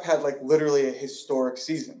Cooper Kupp had like literally a historic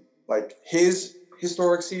season, like his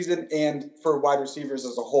historic season and for wide receivers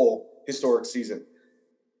as a whole, historic season.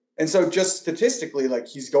 And so just statistically, like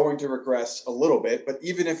he's going to regress a little bit, but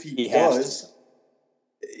even if he does,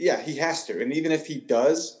 he has to. And even if he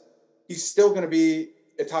does, he's still going to be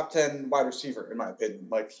a top 10 wide receiver, in my opinion.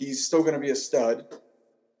 Like he's still going to be a stud.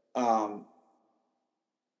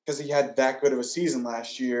 Because he had that good of a season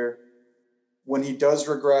last year. When he does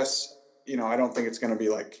regress, I don't think it's going to be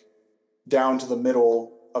like down to the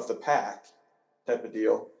middle of the pack type of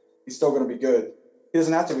deal. He's still going to be good. He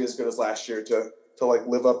doesn't have to be as good as last year to like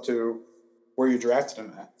live up to where you drafted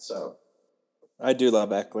him at. So I do love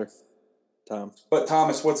Eckler, Tom. But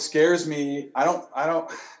Thomas, what scares me, I don't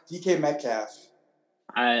DK Metcalf.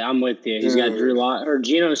 I'm with you. He's got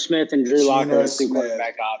Geno Smith and Drew Lock are the two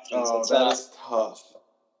quarterback options. Oh, that is tough.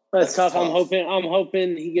 That's tough. I'm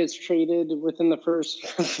hoping he gets traded within the first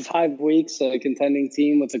 5 weeks, a contending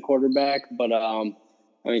team with a quarterback. But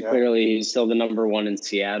clearly he's still the number one in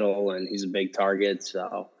Seattle, and he's a big target.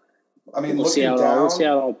 So we'll see how it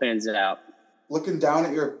all pans out. Looking down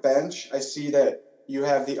at your bench, I see that you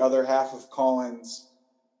have the other half of Colin's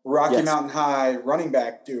Rocky Mountain High running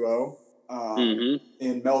back duo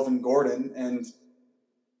in Melvin Gordon, and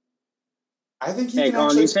I think he can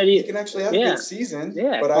actually have a good season.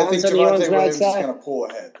 Yeah, but I think Javonte Williams is going to pull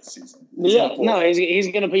ahead this season. He's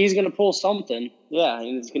going to pull something. Yeah,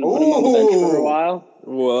 he's going to put him on the bench for a while.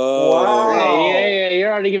 Whoa! Wow. Yeah.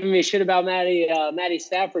 You're already giving me shit about Matty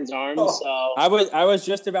Stafford's arm. So I was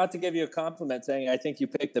just about to give you a compliment, saying I think you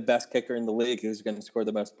picked the best kicker in the league who's going to score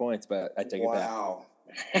the most points, but I take it back. Wow.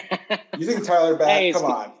 You think Tyler back? Come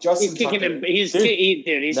on, Justin Tucker. He's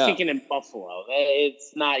kicking in Buffalo.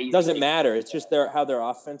 It's not easy. Doesn't matter. It's just how their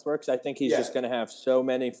offense works. I think he's just going to have so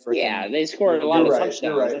many freaking. Yeah, they scored a lot of touchdowns.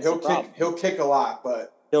 You're right. He'll kick a lot,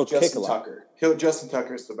 but Justin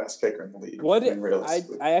Tucker's the best kicker in the league.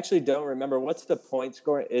 I actually don't remember. What's the point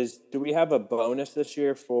score? Do we have a bonus this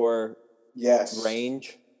year for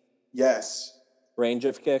range? Yes. Range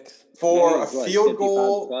of kicks? For a field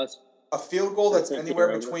goal plus. A field goal that's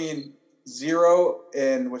anywhere between 0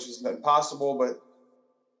 and, which is impossible, but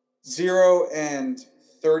 0 and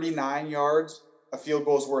 39 yards, a field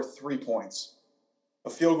goal is worth 3 points. A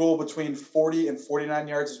field goal between 40 and 49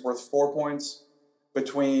 yards is worth 4 points.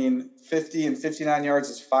 Between 50 and 59 yards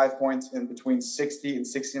is 5 points, and between 60 and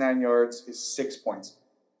 69 yards is 6 points.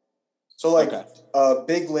 So, a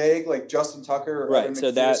big leg like Justin Tucker or Evan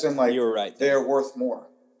McPherson, you were right. They're worth more.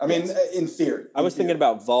 I mean, in theory. I was thinking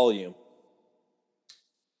about volume.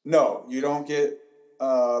 No, you don't get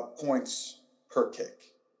points per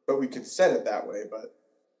kick, but we could set it that way. But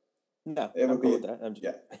it would be with that. And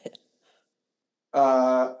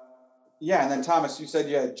then Thomas, you said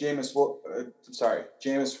you had Jameis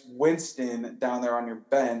Winston down there on your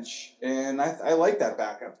bench, and I like that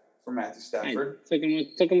backup. for Matthew Stafford. I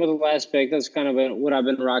took him with the last pick. That's kind of what I've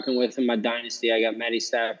been rocking with in my dynasty. I got Matty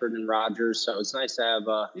Stafford and Rodgers, so it's nice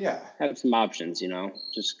to have some options.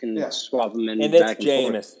 Just can swap them in. And back it's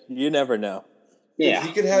Jameis. You never know. Yeah,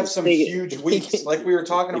 he could have some huge weeks, like we were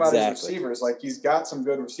talking about his receivers. Like he's got some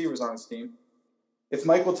good receivers on his team. If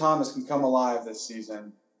Michael Thomas can come alive this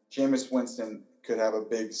season, Jameis Winston could have a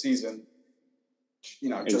big season.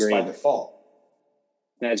 Just by default.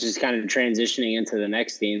 That's just kind of transitioning into the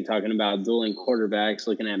next team, talking about dueling quarterbacks.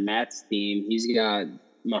 Looking at Matt's team, he's got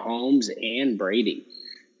Mahomes and Brady,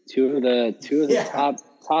 two of the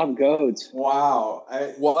top goats. Wow,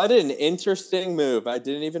 what an interesting move! I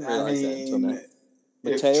didn't even realize that until now.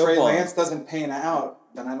 If Trey Lance doesn't pan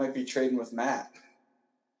out, then I might be trading with Matt.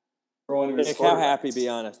 For one of his how happy? Be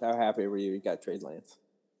honest. How happy were you? You got Trey Lance.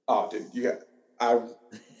 Oh, dude, I'm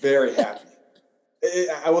very happy.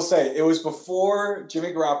 I will say, it was before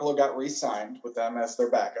Jimmy Garoppolo got re-signed with them as their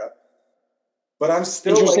backup. But I'm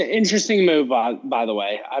still interesting move, by the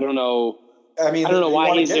way. I don't know. I don't know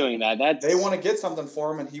why he's doing that. They want to get something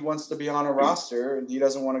for him, and he wants to be on a roster, and he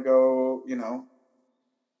doesn't want to go.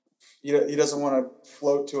 He doesn't want to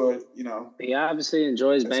float to a. He obviously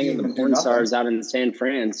enjoys banging the porn stars out in San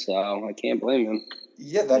Fran, so I can't blame him.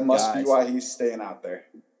 Yeah, that must be why he's staying out there.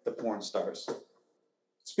 The porn stars.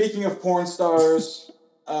 Speaking of porn stars,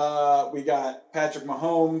 we got Patrick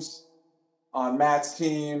Mahomes on Matt's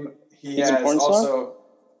team. He's has also.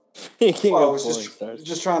 Speaking of porn stars,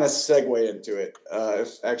 just trying to segue into it.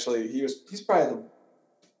 He's probably the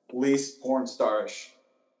least porn starish.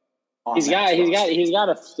 He's got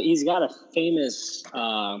a famous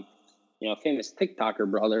famous TikToker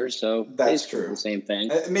brother. So that's true. The same thing.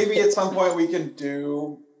 Maybe at some point we can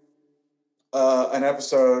do an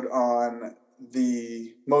episode on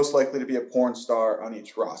the most likely to be a porn star on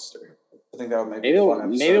each roster. I think that would make a fun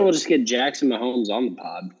episode. Maybe we'll just get Jackson Mahomes on the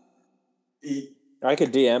pod. I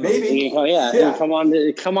could DM him. Maybe. Yeah.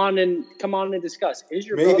 Come on and discuss. Is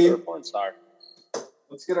your brother a porn star?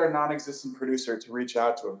 Let's get our non-existent producer to reach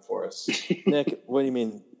out to him for us. Nick, what do you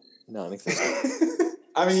mean non-existent?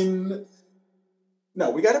 I mean,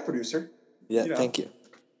 no, we got a producer. Yeah, thank you.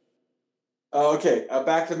 Okay,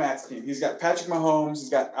 back to Matt's team. He's got Patrick Mahomes. He's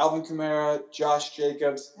got Alvin Kamara, Josh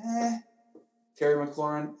Jacobs, Terry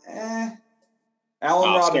McLaurin, Allen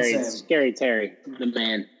Robinson. Scary Terry, the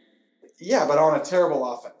man. Yeah, but on a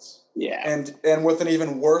terrible offense. Yeah. And with an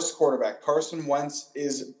even worse quarterback. Carson Wentz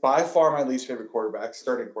is by far my least favorite quarterback,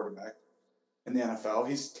 starting quarterback in the NFL.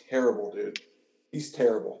 He's terrible, dude. He's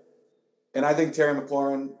terrible. And I think Terry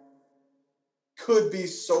McLaurin could be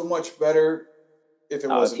so much better if it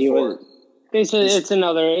wasn't for It's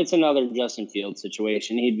another Justin Fields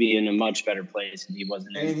situation. He'd be in a much better place if he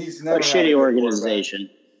wasn't in he's never a shitty organization.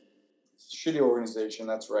 Shitty organization,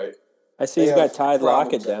 that's right. I see he's got Ty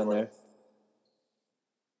Lockett down there.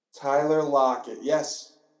 Tyler Lockett,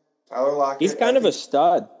 yes. Tyler Lockett. He's kind of a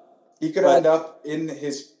stud. He could end up in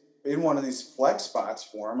one of these flex spots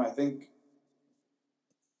for him. I think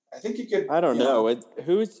he could. I don't know.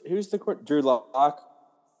 Who's the court? Drew Lock.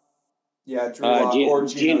 Yeah, Drew Lock or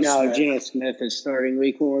Geno Smith. Geno Smith is starting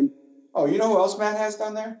week 1. Oh, you know who else Matt has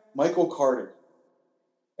down there? Michael Carter,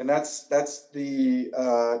 and that's the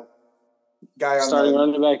guy on starting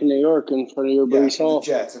running back in New York in front of your Breece Hall. The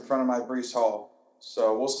Jets in front of my Breece Hall.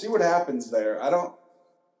 So we'll see what happens there. I'm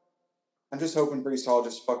just hoping Breece Hall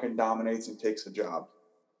just fucking dominates and takes a job,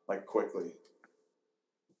 like, quickly.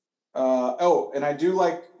 And I do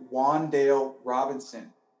like Wan'Dale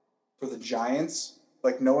Robinson for the Giants.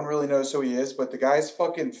 Like, no one really knows who he is, but the guy's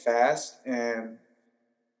fucking fast, and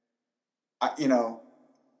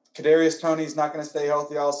Kadarius Toney's not going to stay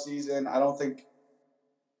healthy all season. I don't think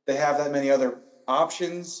they have that many other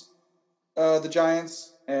options, the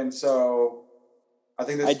Giants, and so I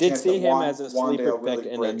think I did see him as a sleeper pick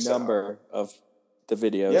in a number of the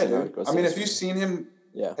videos. Yeah, dude. I mean, have you seen him?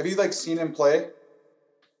 Yeah. Have you seen him play?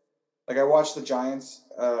 Like, I watched the Giants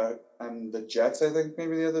and the Jets, I think,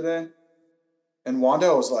 maybe the other day. And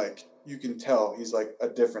Wan'Dale was like, you can tell he's like a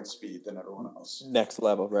different speed than everyone else. Next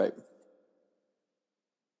level, right.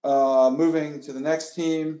 Moving to the next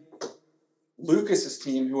team, Lucas's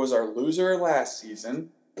team, who was our loser last season.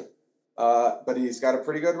 But he's got a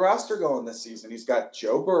pretty good roster going this season. He's got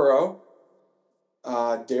Joe Burrow,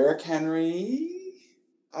 Derrick Henry.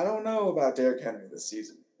 I don't know about Derrick Henry this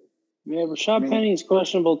season. Yeah, Rashad Penny's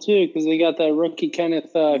questionable too because they got that rookie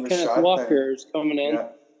Kenneth Walker coming in. Yeah.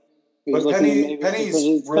 But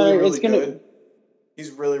Penny's really good.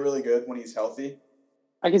 He's really, really good when he's healthy.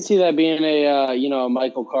 I can see that being a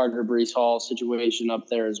Michael Carter, Breece Hall situation up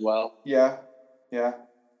there as well. Yeah. I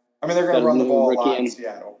mean, they're going to run the ball a lot in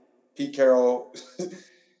Seattle. Pete Carroll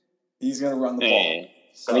He's going to run the ball.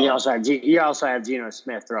 So. I mean, you also have Geno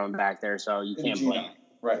Smith throwing back there, so you can't blame him.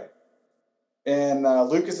 Right. And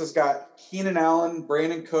Lucas has got Keenan Allen,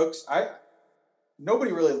 Brandon Cooks.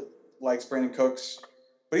 Nobody really likes Brandon Cooks,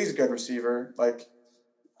 but he's a good receiver. Like,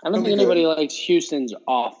 I don't think anybody likes Houston's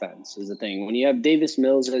offense is the thing. When you have Davis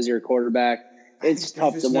Mills as your quarterback, it's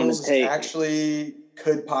tough to want to take. Actually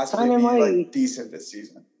could possibly be like decent this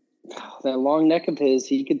season. That long neck of his,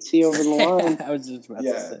 he could see over the line. I was just about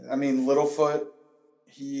to say. I mean, Littlefoot,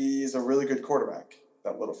 he's a really good quarterback,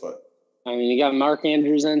 that Littlefoot. I mean, you got Mark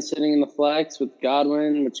Andrews then sitting in the flex with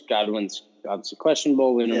Godwin, which Godwin's obviously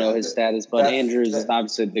questionable. We don't know his status, but Andrews is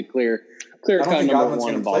obviously the clear cut number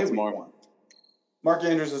one in Baltimore. Mark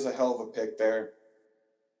Andrews is a hell of a pick there,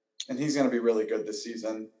 and he's going to be really good this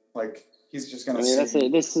season. Like, he's just going to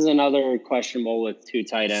this is another questionable with two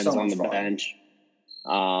tight ends on the bench.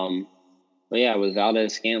 But yeah, with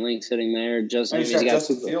Valdez-Scantling sitting there, he's got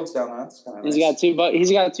Justin Fields down there. That's kind of nice.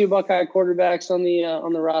 He's got two Buckeye quarterbacks on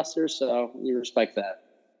the roster, so you respect that.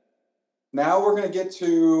 Now we're going to get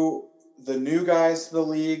to the new guys to the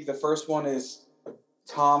league. The first one is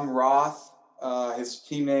Tom Roth. His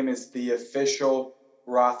team name is the Official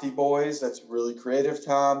Rothy Boys. That's really creative,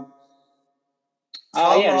 Tom.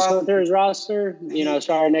 Just going through his roster.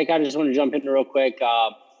 Sorry, Nick, I just want to jump in real quick.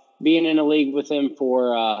 Being in a league with him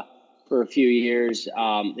for a few years,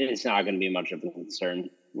 it's not going to be much of a concern.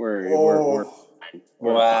 We're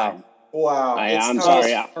fine. Wow. I'm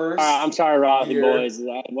sorry. I'm sorry, Rothy Boys.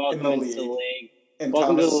 Welcome to the league.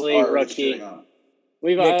 Welcome to the league, rookie.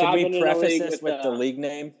 Can we preface this with the league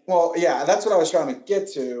name? Well, yeah, that's what I was trying to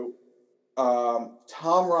get to.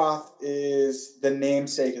 Tom Roth is the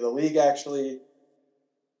namesake of the league, actually.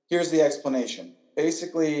 Here's the explanation.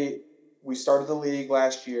 Basically, we started the league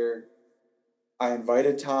last year. I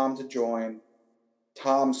invited Tom to join.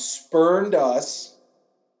 Tom spurned us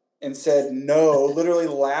and said no, literally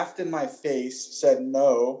laughed in my face, said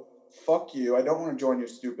no, fuck you, I don't want to join your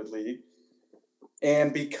stupid league.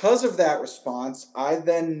 And because of that response, I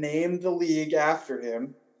then named the league after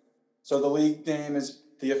him. So the league name is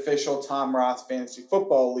the Official Tom Roth Fantasy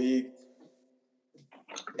Football League.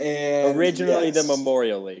 And originally the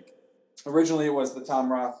Memorial League. Originally it was the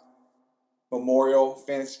Tom Roth Memorial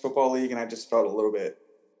Fantasy Football League, and I just felt a little bit...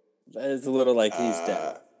 It's a little like he's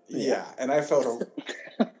dead. Yeah, and I felt...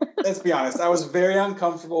 Let's be honest, I was very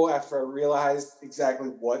uncomfortable after I realized exactly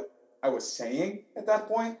what I was saying at that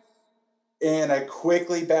point. And I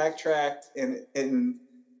quickly backtracked, and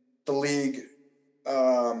the league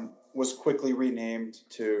was quickly renamed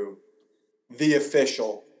to the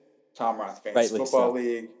Official Tom Roth Fantasy Football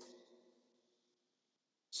League.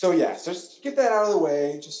 So, just get that out of the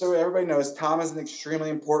way, just so everybody knows Tom is an extremely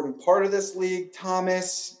important part of this league,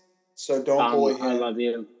 Thomas. So don't bully him. I love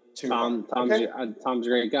you. Tom's a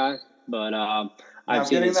great guy, but I've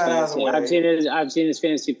seen his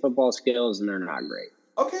fantasy football skills, and they're not great.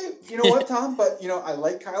 Okay, you know what, Tom? But, I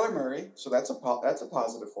like Kyler Murray, so that's a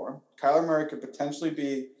positive for him. Kyler Murray could potentially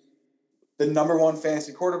be the number one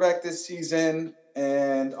fantasy quarterback this season,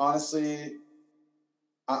 and honestly,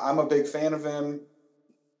 I'm a big fan of him.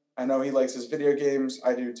 I know he likes his video games.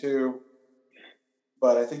 I do too.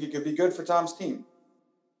 But I think he could be good for Tom's team.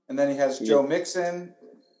 And then he has Joe Mixon,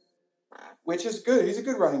 which is good. He's a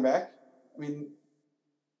good running back. I mean,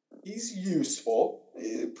 he's useful.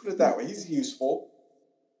 Put it that way. He's useful.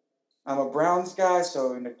 I'm a Browns guy,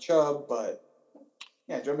 so Nick Chubb, but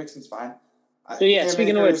Joe Mixon's fine. So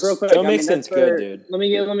speaking of which, real quick, Joe Mixon's good, dude. Let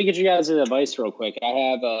me get you guys' advice real quick. I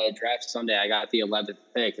have a draft Sunday. I got the 11th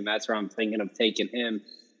pick, and that's where I'm thinking of taking him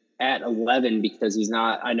at 11 because he's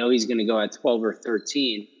not. I know he's going to go at 12 or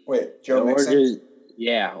 13. Wait, Joe Mixon?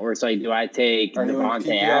 Or it's like, do I take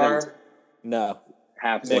Devontae Adams? No,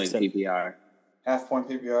 half point PPR. Half point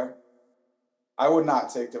PPR. I would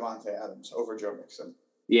not take Devontae Adams over Joe Mixon.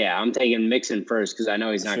 Yeah, I'm taking Mixon first because I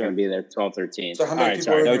know he's not going to be there 12, 13. So how many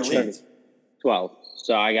people are in your league? 12.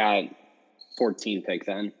 So I got 14 pick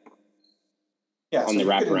then. Yeah, on the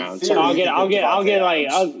wraparound. So I'll get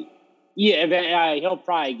he'll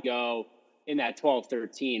probably go in that 12,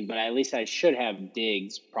 13, but at least I should have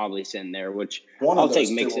Diggs probably sitting there, which I'll take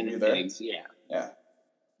Mixon and Diggs. Yeah.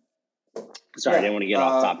 Sorry, I didn't want to get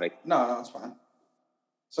off topic. No, it's fine.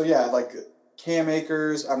 So like Cam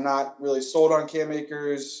Akers, I'm not really sold on Cam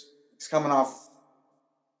Akers. He's coming off.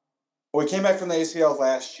 Well, he came back from the ACL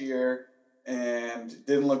last year and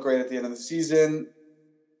didn't look great at the end of the season.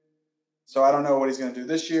 So I don't know what he's going to do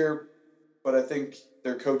this year, but I think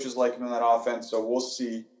their coaches like him in that offense, so we'll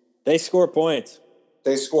see. They score points.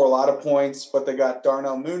 They score a lot of points, but they got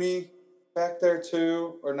Darnell Mooney back there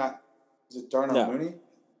too, or not? Is it Darnell Mooney?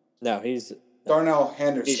 No, he's Darnell He's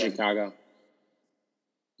Henderson. Chicago.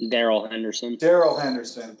 Darrell Henderson. Darrell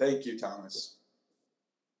Henderson. Thank you, Thomas.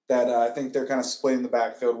 That I think they're kind of splitting the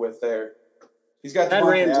backfield with there. He's got that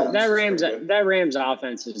Rams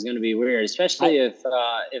offense is going to be weird, especially if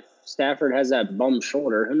Stafford has that bum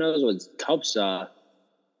shoulder. Who knows what Cup's stats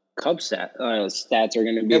are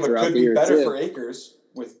going to be throughout the year. Could be better too. for Akers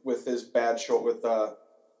with his bad shoulder with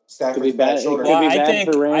Stafford's bad shoulder. Well,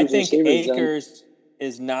 I think Akers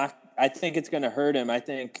is not. I think it's going to hurt him. I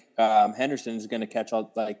think Henderson is going to catch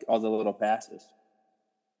all the little passes.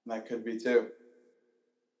 That could be too.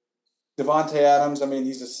 Devontae Adams, I mean,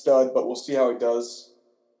 he's a stud, but we'll see how he does.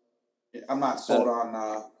 I'm not sold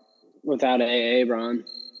on without AA Bron.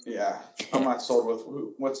 Yeah, I'm not sold with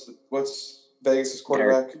what's Vegas'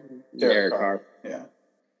 quarterback? Derek Carr. Yeah.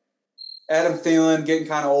 Adam Thielen getting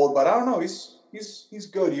kind of old, but I don't know. He's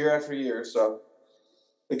good year after year. So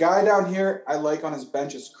the guy down here I like on his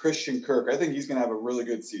bench is Christian Kirk. I think he's going to have a really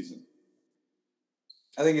good season.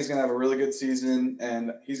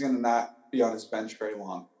 and he's going to not be on his bench very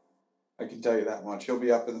long. I can tell you that much. He'll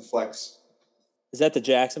be up in the flex. Is that the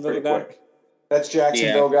Jacksonville guy? Quick. That's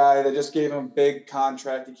Jacksonville guy. They just gave him a big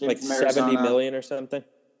contract. He came from Arizona. $70 million or something.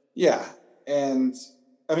 Yeah, and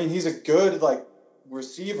I mean he's a good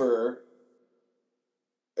receiver,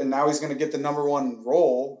 and now he's going to get the number one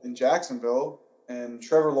role in Jacksonville. And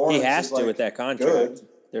Trevor Lawrence, he has to with that contract. Good.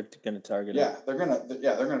 They're going to target him. They're going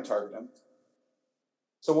to target him.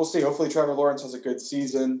 So we'll see. Hopefully, Trevor Lawrence has a good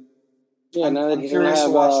season. Yeah, I'm curious to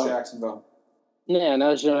watch Jacksonville. Yeah, now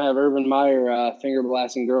that you don't have Urban Meyer finger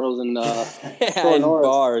blasting girls and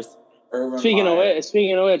bars. Speaking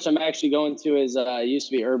of which, I'm actually going to his used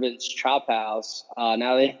to be Urban's Chop House.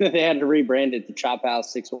 Now they had to rebrand it to Chop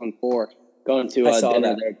House 614. Going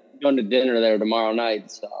to dinner there tomorrow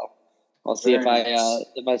night. So I'll see if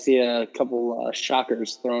I see a couple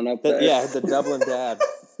shockers thrown up there. Yeah, the Dublin dab.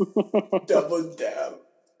 Dublin dab.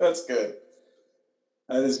 That's good.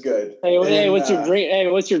 That is good. Hey, what's your drink? Hey,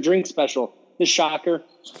 what's your drink special? The shocker.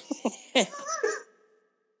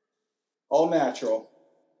 All natural.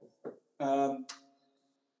 Now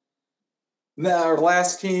our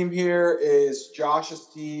last team here is Josh's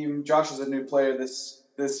team. Josh is a new player this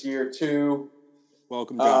year too.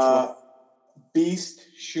 Welcome, Joshua. Beast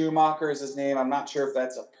Schumacher is his name. I'm not sure if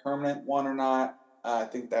that's a permanent one or not. I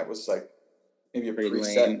think that was maybe a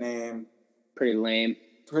preset name. Pretty lame.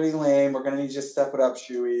 We're gonna need you to step it up,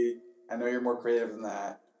 Shuey. I know you're more creative than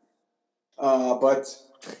that. But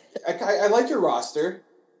I like your roster.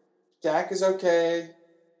 Dak is okay.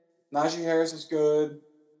 Najee Harris is good.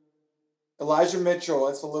 Elijah Mitchell,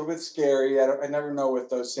 that's a little bit scary. I never know with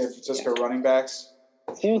those San Francisco running backs.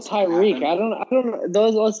 Same with Tyreek. I don't know.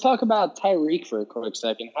 Let's talk about Tyreek for a quick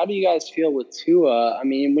second. How do you guys feel with Tua? I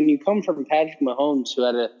mean, when you come from Patrick Mahomes, who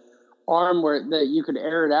had an arm that you could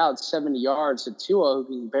air it out 70 yards, to Tua,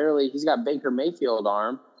 he's got Baker Mayfield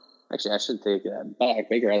arm. Actually, I should take that back.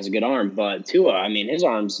 Baker has a good arm, but Tua, I mean, his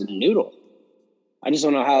arm's a noodle. I just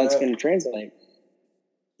don't know how it's going to translate.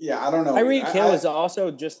 Yeah, I don't know. Tyreek Hill is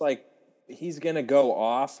also just he's going to go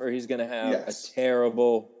off, or he's going to have a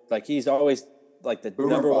terrible he's always the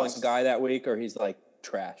number one guy that week, or he's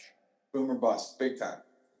trash. Boomer bust, big time.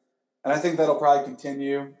 And I think that'll probably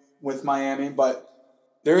continue with Miami, but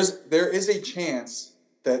there is a chance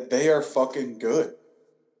that they are fucking good,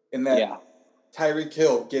 in that Tyreek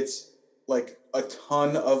Hill gets a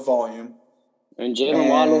ton of volume. And Jalen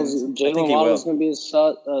Waddle's going to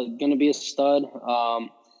be a stud.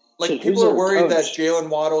 People are worried that Jalen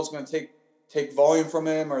Waddle's going to take volume from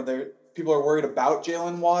him, or people are worried about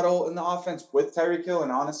Jalen Waddle in the offense with Tyreek Hill.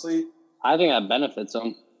 And honestly, I think that benefits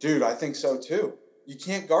them. Dude, I think so too. You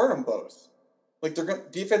can't guard them both.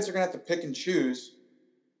 Defense are going to have to pick and choose,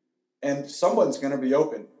 and someone's going to be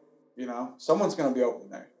open. Someone's going to be open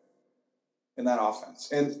there in that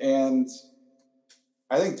offense. And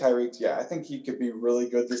I think Tyreek, I think he could be really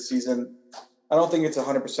good this season. I don't think it's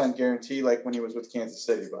 100% guarantee when he was with Kansas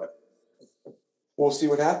City, but we'll see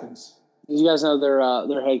what happens. You guys know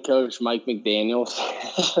their head coach, Mike McDaniels.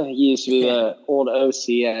 He used to be the old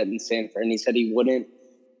OC at Stanford, and he said he wouldn't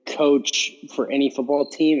coach for any football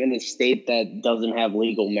team in a state that doesn't have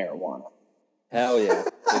legal marijuana. Hell yeah.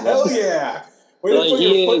 Hell yeah. Way to put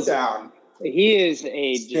your foot down. He is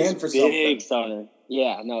a big stunner.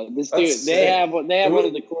 Yeah, no, this dude. They have one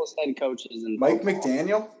of the coolest head coaches in Mike football.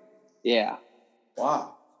 McDaniel. Yeah.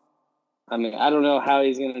 Wow. I mean, I don't know how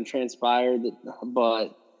he's going to transpire,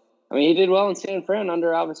 but I mean, he did well in San Fran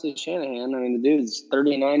under obviously Shanahan. I mean, the dude's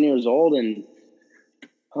 39 years old, and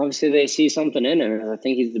obviously they see something in him. I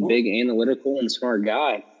think he's a big analytical and smart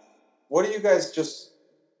guy. What do you guys just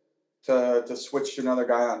to switch to another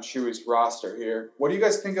guy on Chewy's roster here. What do you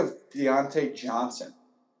guys think of Deontay Johnson?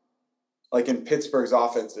 Like in Pittsburgh's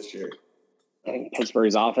offense this year? I think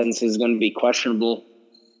Pittsburgh's offense is going to be questionable.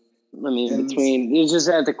 I mean, it's just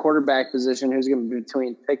at the quarterback position, who's going to be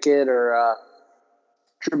between Pickett or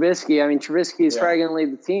Trubisky. I mean, Trubisky is probably going to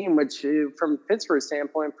lead the team, which from Pittsburgh's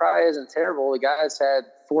standpoint probably isn't terrible. The guy's had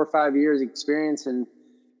 4 or 5 years experience in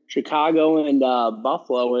Chicago and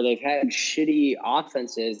Buffalo, where they've had shitty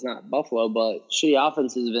offenses, not Buffalo, but shitty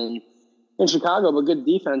offenses in Chicago, but good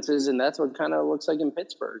defenses, and that's what kind of looks like in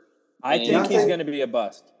Pittsburgh. I think he's going to be a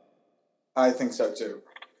bust. I think so too.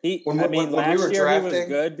 Last year he was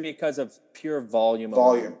good because of pure volume.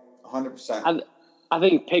 Volume, 100%. I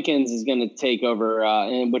think Pickens is going to take over,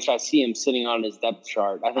 which I see him sitting on his depth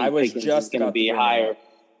chart. I think Pickens is going to be higher.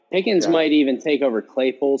 Pickens might even take over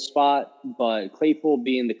Claypool's spot, but Claypool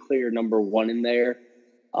being the clear number 1 in there,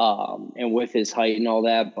 and with his height and all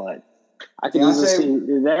that. But I can easily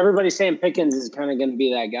see everybody's saying Pickens is kind of going to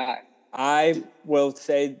be that guy. I will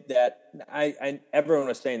say that everyone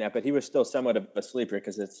was saying that, but he was still somewhat of a sleeper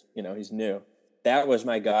because he's new. That was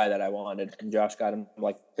my guy that I wanted, and Josh got him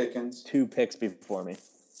like Pickens 2 picks before me.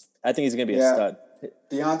 I think he's going to be a stud.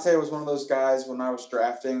 Deontay was one of those guys when I was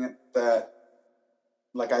drafting that,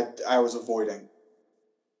 like I was avoiding.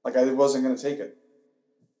 Like I wasn't going to take it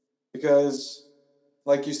because,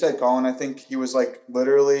 like you said, Colin, I think he was like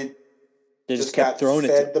literally just kept throwing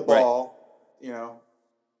fed the ball,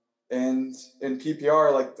 And in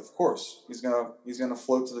PPR, like of course he's gonna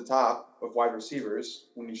float to the top of wide receivers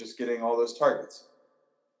when he's just getting all those targets.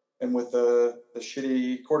 And with the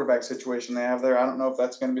shitty quarterback situation they have there, I don't know if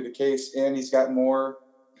that's going to be the case. And he's got more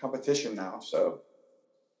competition now. So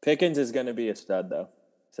Pickens is going to be a stud though.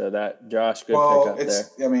 So that Josh good pick up there.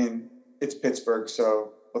 I mean, it's Pittsburgh,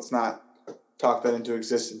 so let's not talk that into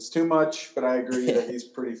existence too much. But I agree that he's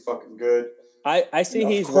pretty fucking good. I see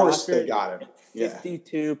he's of course they got him.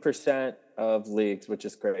 52% of leagues, which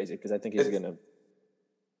is crazy because I think he's going to.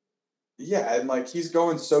 Yeah, and like he's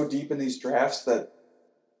going so deep in these drafts that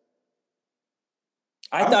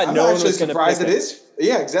I'm no one was going to pick it is.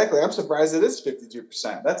 Yeah, exactly. I'm surprised it is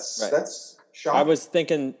 52%. That's shocking. I was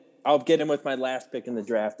thinking I'll get him with my last pick in the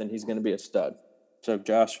draft, and he's going to be a stud. So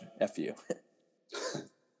Josh, F you.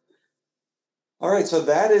 All right, so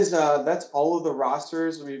that's all of the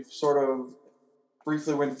rosters. We've sort of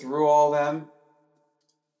briefly went through all of them.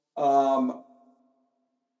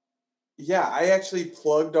 I actually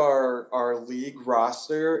plugged our league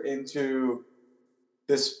roster into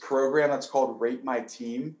this program that's called Rate My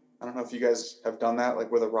Team. I don't know if you guys have done that,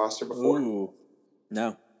 like with a roster before. Ooh,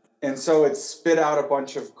 no. And so it spit out a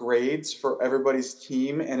bunch of grades for everybody's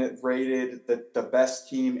team, and it rated the best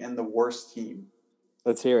team and the worst team.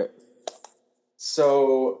 Let's hear it.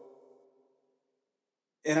 So,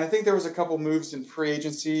 and I think there was a couple moves in free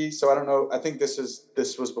agency. So I don't know. I think this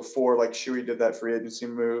was before like Chewy did that free agency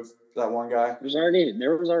move. That one guy.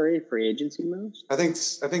 There was already free agency moves. I think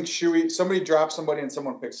Chewy, somebody dropped somebody and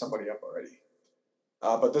someone picked somebody up already.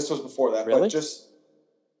 But this was before that. Really?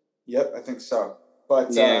 But I think so. But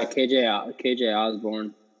KJ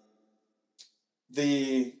Osborne.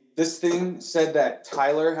 This thing said that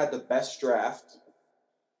Tyler had the best draft,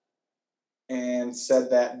 and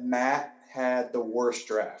said that Matt had the worst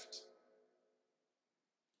draft.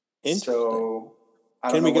 Interesting. So,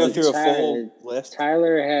 can we go through a full list?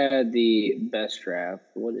 Tyler had the best draft.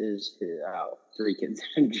 What is his? 3 kids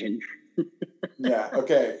and Ginger. Yeah.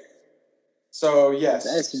 Okay. So yes.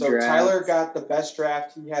 Best so draft. Tyler got the best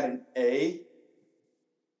draft. He had an A.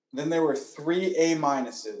 Then there were 3 A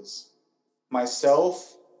minuses.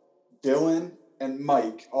 Myself, Dylan, and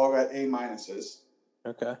Mike all got A minuses.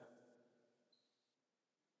 Okay.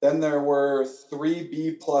 Then there were 3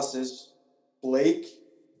 B pluses. Blake,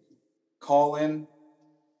 Colin,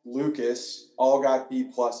 Lucas all got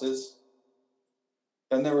B pluses.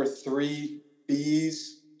 Then there were 3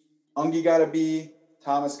 Bs. Ungi got a B.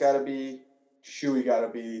 Thomas got a B. Chewy got a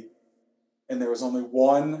B. And there was only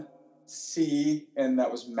 1 C, and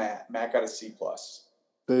that was Matt. Matt got a C plus.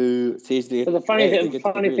 Boo. So the funny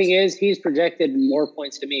thing is, he's projected more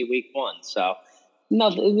points to me week 1. So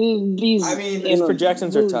nothing. These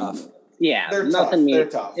projections are tough. Yeah, they're nothing.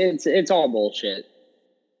 Tough. They're tough. It's all bullshit.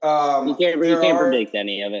 You can't predict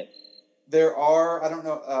any of it. There are. I don't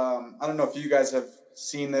know if you guys have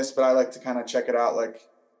seen this, but I like to kind of check it out like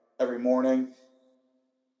every morning.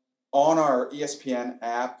 On our ESPN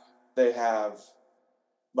app, they have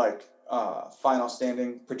like final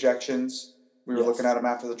standing projections. We were looking at them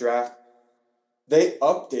after the draft. They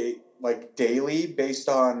update like daily based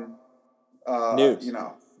on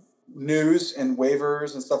news and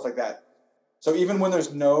waivers and stuff like that. So even when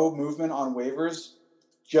there's no movement on waivers,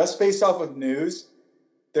 just based off of news,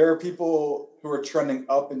 there are people who are trending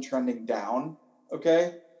up and trending down,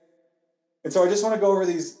 okay? And so I just want to go over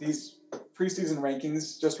these preseason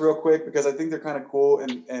rankings just real quick because I think they're kind of cool.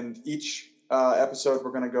 And each episode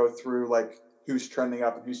we're going to go through like who's trending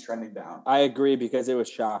up and who's trending down. I agree because it was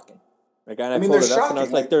shocking. Like I pulled it up and I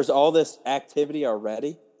was like, "There's all this activity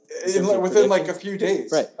already." Within like a few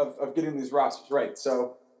days of getting these rosters right.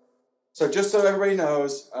 So just so everybody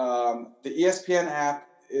knows, the ESPN app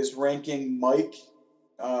is ranking Mike.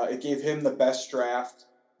 It gave him the best draft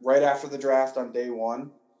right after the draft on day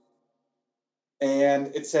one.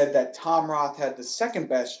 And it said that Tom Roth had the second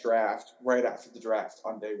best draft right after the draft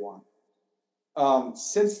on day one.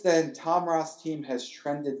 Since then, Tom Roth's team has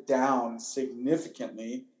trended down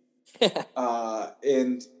significantly.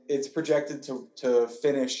 And it's projected to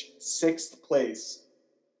finish 6th place,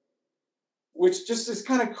 which just is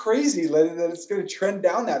kind of crazy that it's going to trend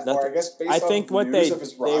down that far, I guess, based off of the news of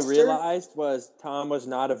his roster. They realized was Tom was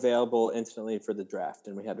not available instantly for the draft,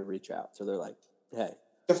 and we had to reach out. So they're like, hey.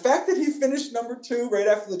 The fact that he finished number 2 right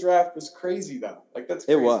after the draft was crazy, though. Like, that's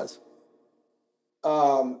crazy. It was.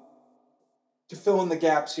 To fill in the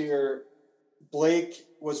gaps here, Blake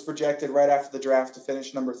was projected right after the draft to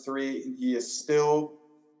finish number 3, and he is still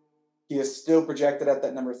projected at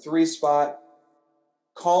that number 3 spot.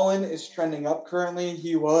 Colin is trending up currently.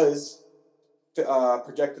 He was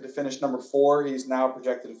projected to finish number 4. He's now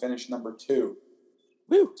projected to finish number 2.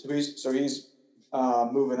 Woo. So he's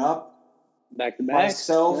moving up. Back to back.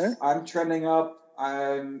 Myself, yeah. I'm trending up.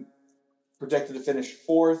 I'm projected to finish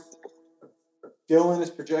 4th. Dylan is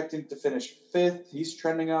projecting to finish 5th. He's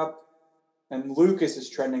trending up. And Lucas is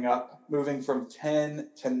trending up, moving from 10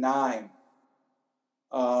 to 9.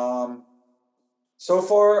 So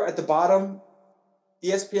far at the bottom,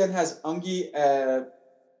 ESPN has Ungi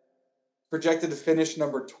projected to finish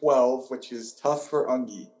number 12, which is tough for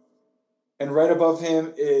Ungi. And right above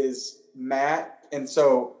him is Matt. And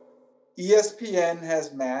so ESPN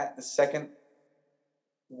has Matt, the second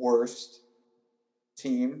worst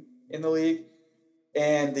team in the league.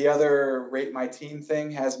 And the other Rate My Team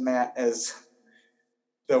thing has Matt as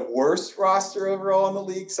the worst roster overall in the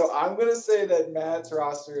league. So I'm going to say that Matt's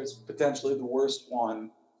roster is potentially the worst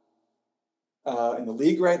one in the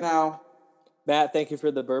league right now. Matt, thank you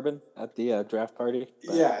for the bourbon at the draft party.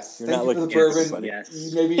 Yes, thank you for the bourbon.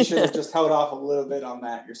 Yes. Maybe you should have just held off a little bit on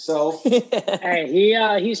that yourself. Hey,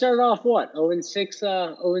 he started off what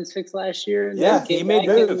 0-6 last year. And yeah, he made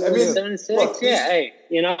moves. 7-6. Look, yeah, hey,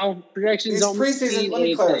 projections these don't preseason. Let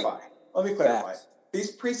me clarify. Facts.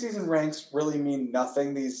 These preseason ranks really mean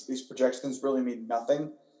nothing. These projections really mean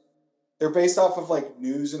nothing. They're based off of like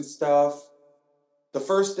news and stuff. The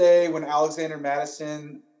first day when Alexander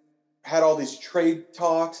Mattison had all these trade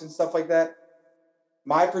talks and stuff like that,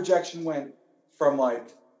 my projection went from like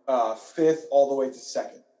 5th all the way to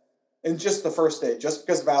 2nd. In just the first day, just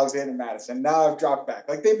because of Alexander Mattison. Now I've dropped back.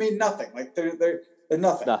 Like they mean nothing. Like they're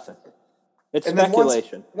nothing. Nothing. It's and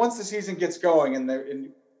speculation. Once the season gets going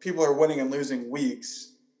and people are winning and losing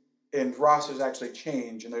weeks and rosters actually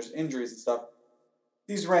change and there's injuries and stuff,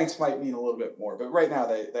 these ranks might mean a little bit more. But right now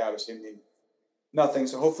they obviously mean nothing.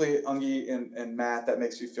 So hopefully, Ungi and Matt, that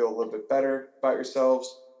makes you feel a little bit better about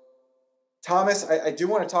yourselves. Thomas, I do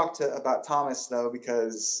want to talk about Thomas, though,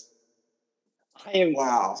 because I am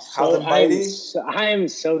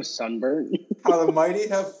so sunburned. How the mighty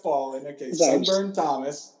have fallen. Okay, sunburned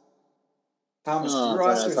Thomas. Thomas, your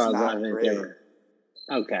roster is not great.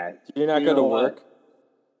 Okay. You're not going to work?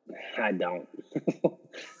 I don't.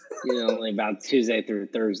 Only about Tuesday through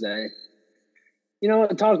Thursday.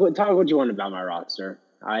 Talk what you want about my roster.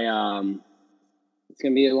 It's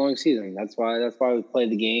gonna be a long season. That's why we play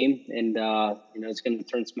the game, and it's gonna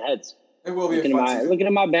turn some heads. It will be a fun season. Looking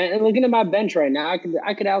at my bench right now, I could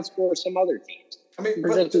outscore some other teams. I mean,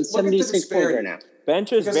 but 76 points right now.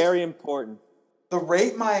 Bench is very important. The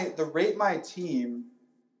rate my team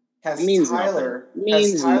has Tyler.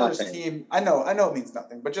 Has Tyler's nothing. Team. I know it means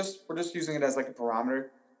nothing, but we're just using it as like a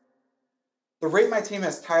barometer. The Rate My Team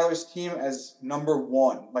has Tyler's team as number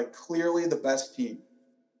 1, like clearly the best team.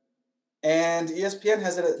 And ESPN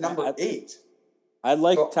has it at number 8. I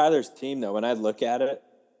like Tyler's team, though, when I look at it.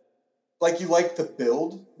 Like you like the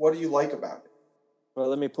build? What do you like about it? Well,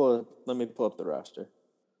 let me pull up the roster.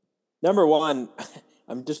 Number 1,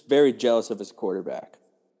 I'm just very jealous of his quarterback.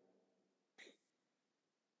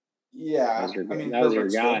 Yeah,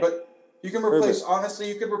 Herbert's good, but you can replace. Honestly,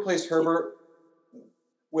 you could replace Herbert.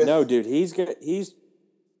 No, dude, he's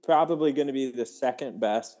probably going to be the second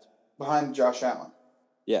best behind Josh Allen.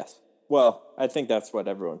 Yes. Well, I think that's what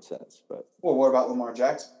everyone says. But what about Lamar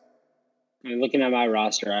Jackson? I mean, looking at my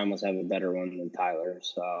roster, I almost have a better one than Tyler.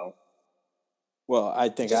 So, well, I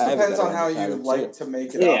think it just depends on how you like to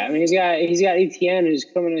make it. Yeah, I mean, he's got Etienne who's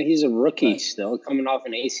coming. He's a rookie still, coming off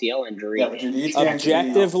an ACL injury. Yeah, but dude, Etienne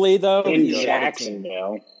objectively though, in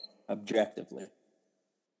Jacksonville. Objectively,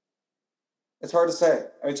 it's hard to say.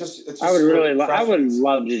 It's just I would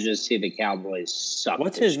love to just see the Cowboys suck.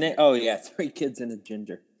 What's his name? Oh yeah, 3 kids and a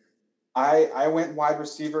ginger. I went wide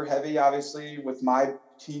receiver heavy, obviously, with my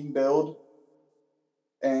team build.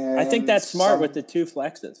 And I think that's smart with the 2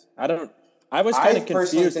 flexes. I was kind of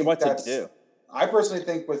confused what to do. I personally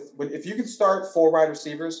think if you can start 4 wide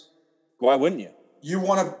receivers, why wouldn't you? You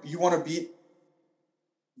want to beat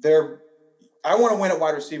I want to win at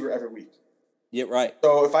wide receiver every week. Yeah, right.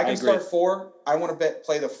 So if I can start 4, I want to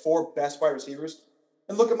play the 4 best wide receivers.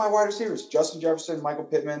 And look at my wide receivers: Justin Jefferson, Michael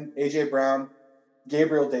Pittman, AJ Brown,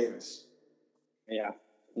 Gabriel Davis. Yeah,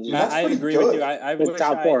 I agree with you. I wish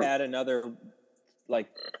I had another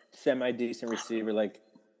semi decent receiver,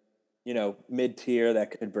 mid tier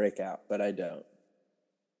that could break out, but I don't.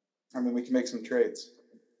 I mean, we can make some trades.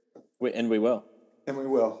 And we will. And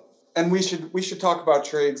we should talk about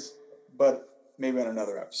trades, but maybe on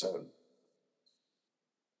another episode.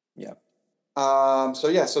 Yeah.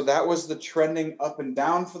 So that was the trending up and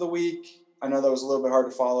down for the week. I know that was a little bit hard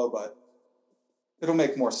to follow, but it'll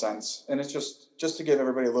make more sense. And it's just to give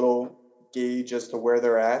everybody a little gauge as to where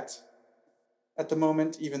they're at the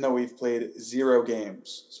moment, even though we've played 0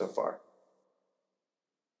 games so far.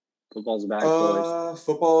 Football's back, boys.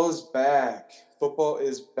 Football is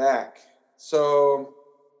back. So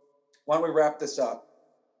why don't we wrap this up?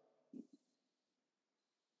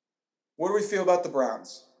 What do we feel about the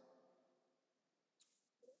Browns?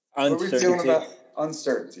 Uncertainty. What are we feeling about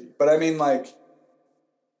uncertainty? But I mean,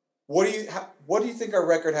 what do you think our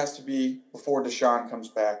record has to be before Deshaun comes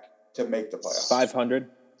back to make the playoffs? 500.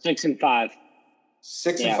 6-5.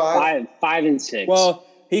 6-5? 5-6. Well,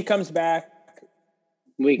 he comes back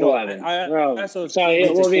week 11. So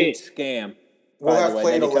it will be a scam. We'll have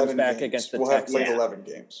played 11 games. We'll have played 11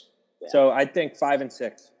 games. Yeah. So I think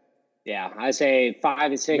 5-6. Yeah, I say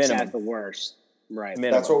 5-6 Minimum. at the worst. Right.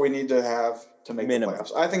 Minimum. That's what we need to have to make the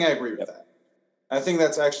playoffs. I think I agree with that. I think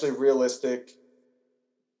that's actually realistic.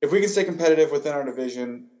 If we can stay competitive within our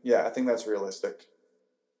division, I think that's realistic.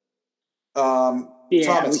 Thomas.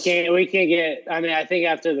 we can't get. I mean, I think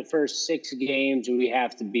after the first 6 games, we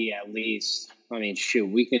have to be at least. I mean,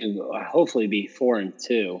 we can hopefully be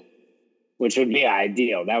 4-2, which would be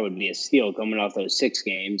ideal. That would be a steal coming off those 6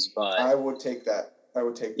 games. But I would take that.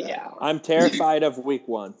 Yeah, I'm terrified of week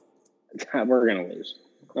 1. We're gonna lose.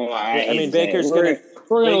 Baker's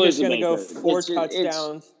gonna go 4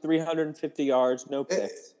 touchdowns, 350 yards, no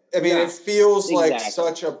picks. It feels like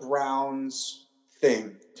such a Browns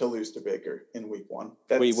thing to lose to Baker in week 1.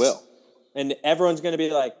 We will. And everyone's going to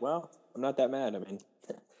be like, well, I'm not that mad.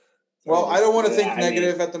 I don't want to think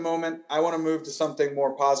negative at the moment. I want to move to something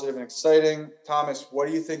more positive and exciting. Thomas, what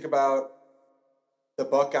do you think about the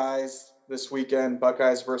Buckeyes this weekend?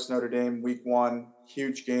 Buckeyes versus Notre Dame, week 1,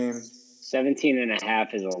 huge game.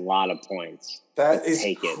 17.5 is a lot of points. That is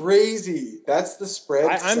crazy. That's the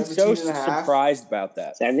spread. I'm so surprised about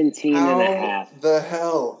that. 17.5. How the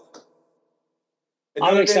hell?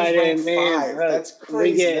 I'm excited, man. That's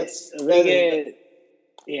crazy. I'm excited.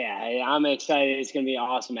 It's going to be an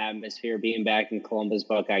awesome atmosphere being back in Columbus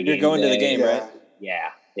Buckeye game. You're going to the game, right?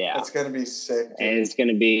 Yeah. It's going to be sick. Dude. And it's going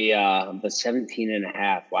to be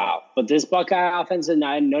 17.5. Wow. But this Buckeye offensive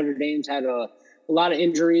night, Notre Dame's had a lot of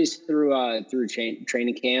injuries through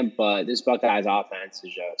training camp, but this Buckeyes offense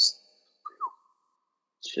is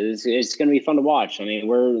it's going to be fun to watch. I mean,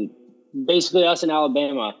 we're basically us and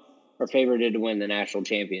Alabama are favored to win the national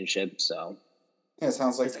championship. So it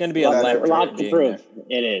sounds like it's going to be a lot to prove.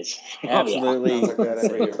 It is absolutely. Yep. That's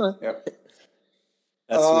what you're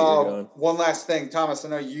going. One last thing, Thomas. I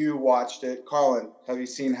know you watched it. Colin, have you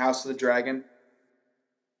seen House of the Dragon?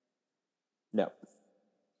 No.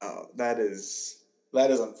 Oh, that is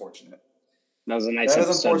unfortunate. That was a nice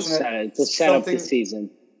episode to set up the season.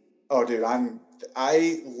 Oh, dude,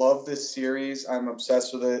 I love this series. I'm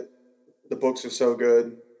obsessed with it. The books are so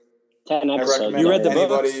good. 10 episodes. I recommend you read the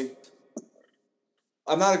anybody. books?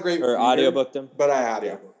 I'm not a great reader, audiobook them, but I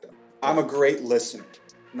audiobook them. I'm a great listener,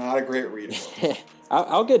 not a great reader.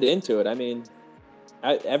 I'll get into it. I mean,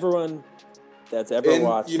 everyone that's ever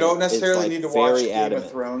watched you don't necessarily need to watch Game of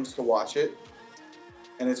Thrones to watch it.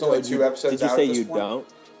 And it's only 2 episodes out. Did you say you don't?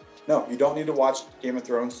 No, you don't need to watch Game of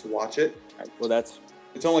Thrones to watch it. Well, it's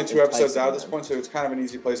only 2 episodes out at this point, so it's kind of an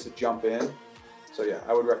easy place to jump in. So yeah,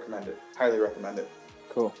 I would recommend it. Highly recommend it.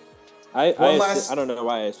 Cool. I don't know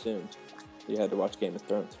why I assumed. You had to watch Game of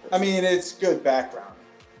Thrones first. I mean, it's good background.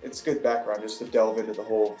 It's good background just to delve into the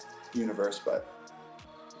whole universe. But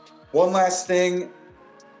one last thing,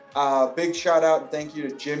 big shout out and thank you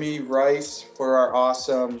to Jimmy Rice for our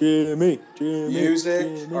awesome music,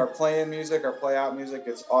 our play-in music, our play-out music.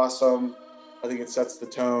 It's awesome. I think it sets the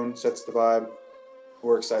tone, sets the vibe.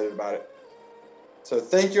 We're excited about it. So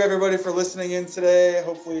thank you, everybody, for listening in today.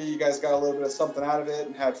 Hopefully you guys got a little bit of something out of it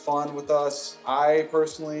and had fun with us. I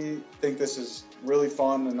personally think this is really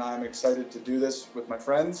fun, and I'm excited to do this with my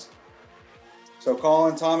friends. So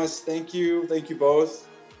Colin, Thomas, thank you. Thank you both.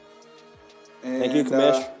 And, thank you,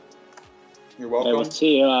 Commish. You're welcome.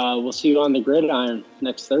 Yeah, we'll see you on the gridiron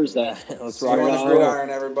next Thursday. Let's rock on the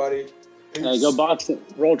gridiron, everybody. Peace. Go Boxing.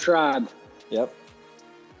 Roll Tribe. Yep.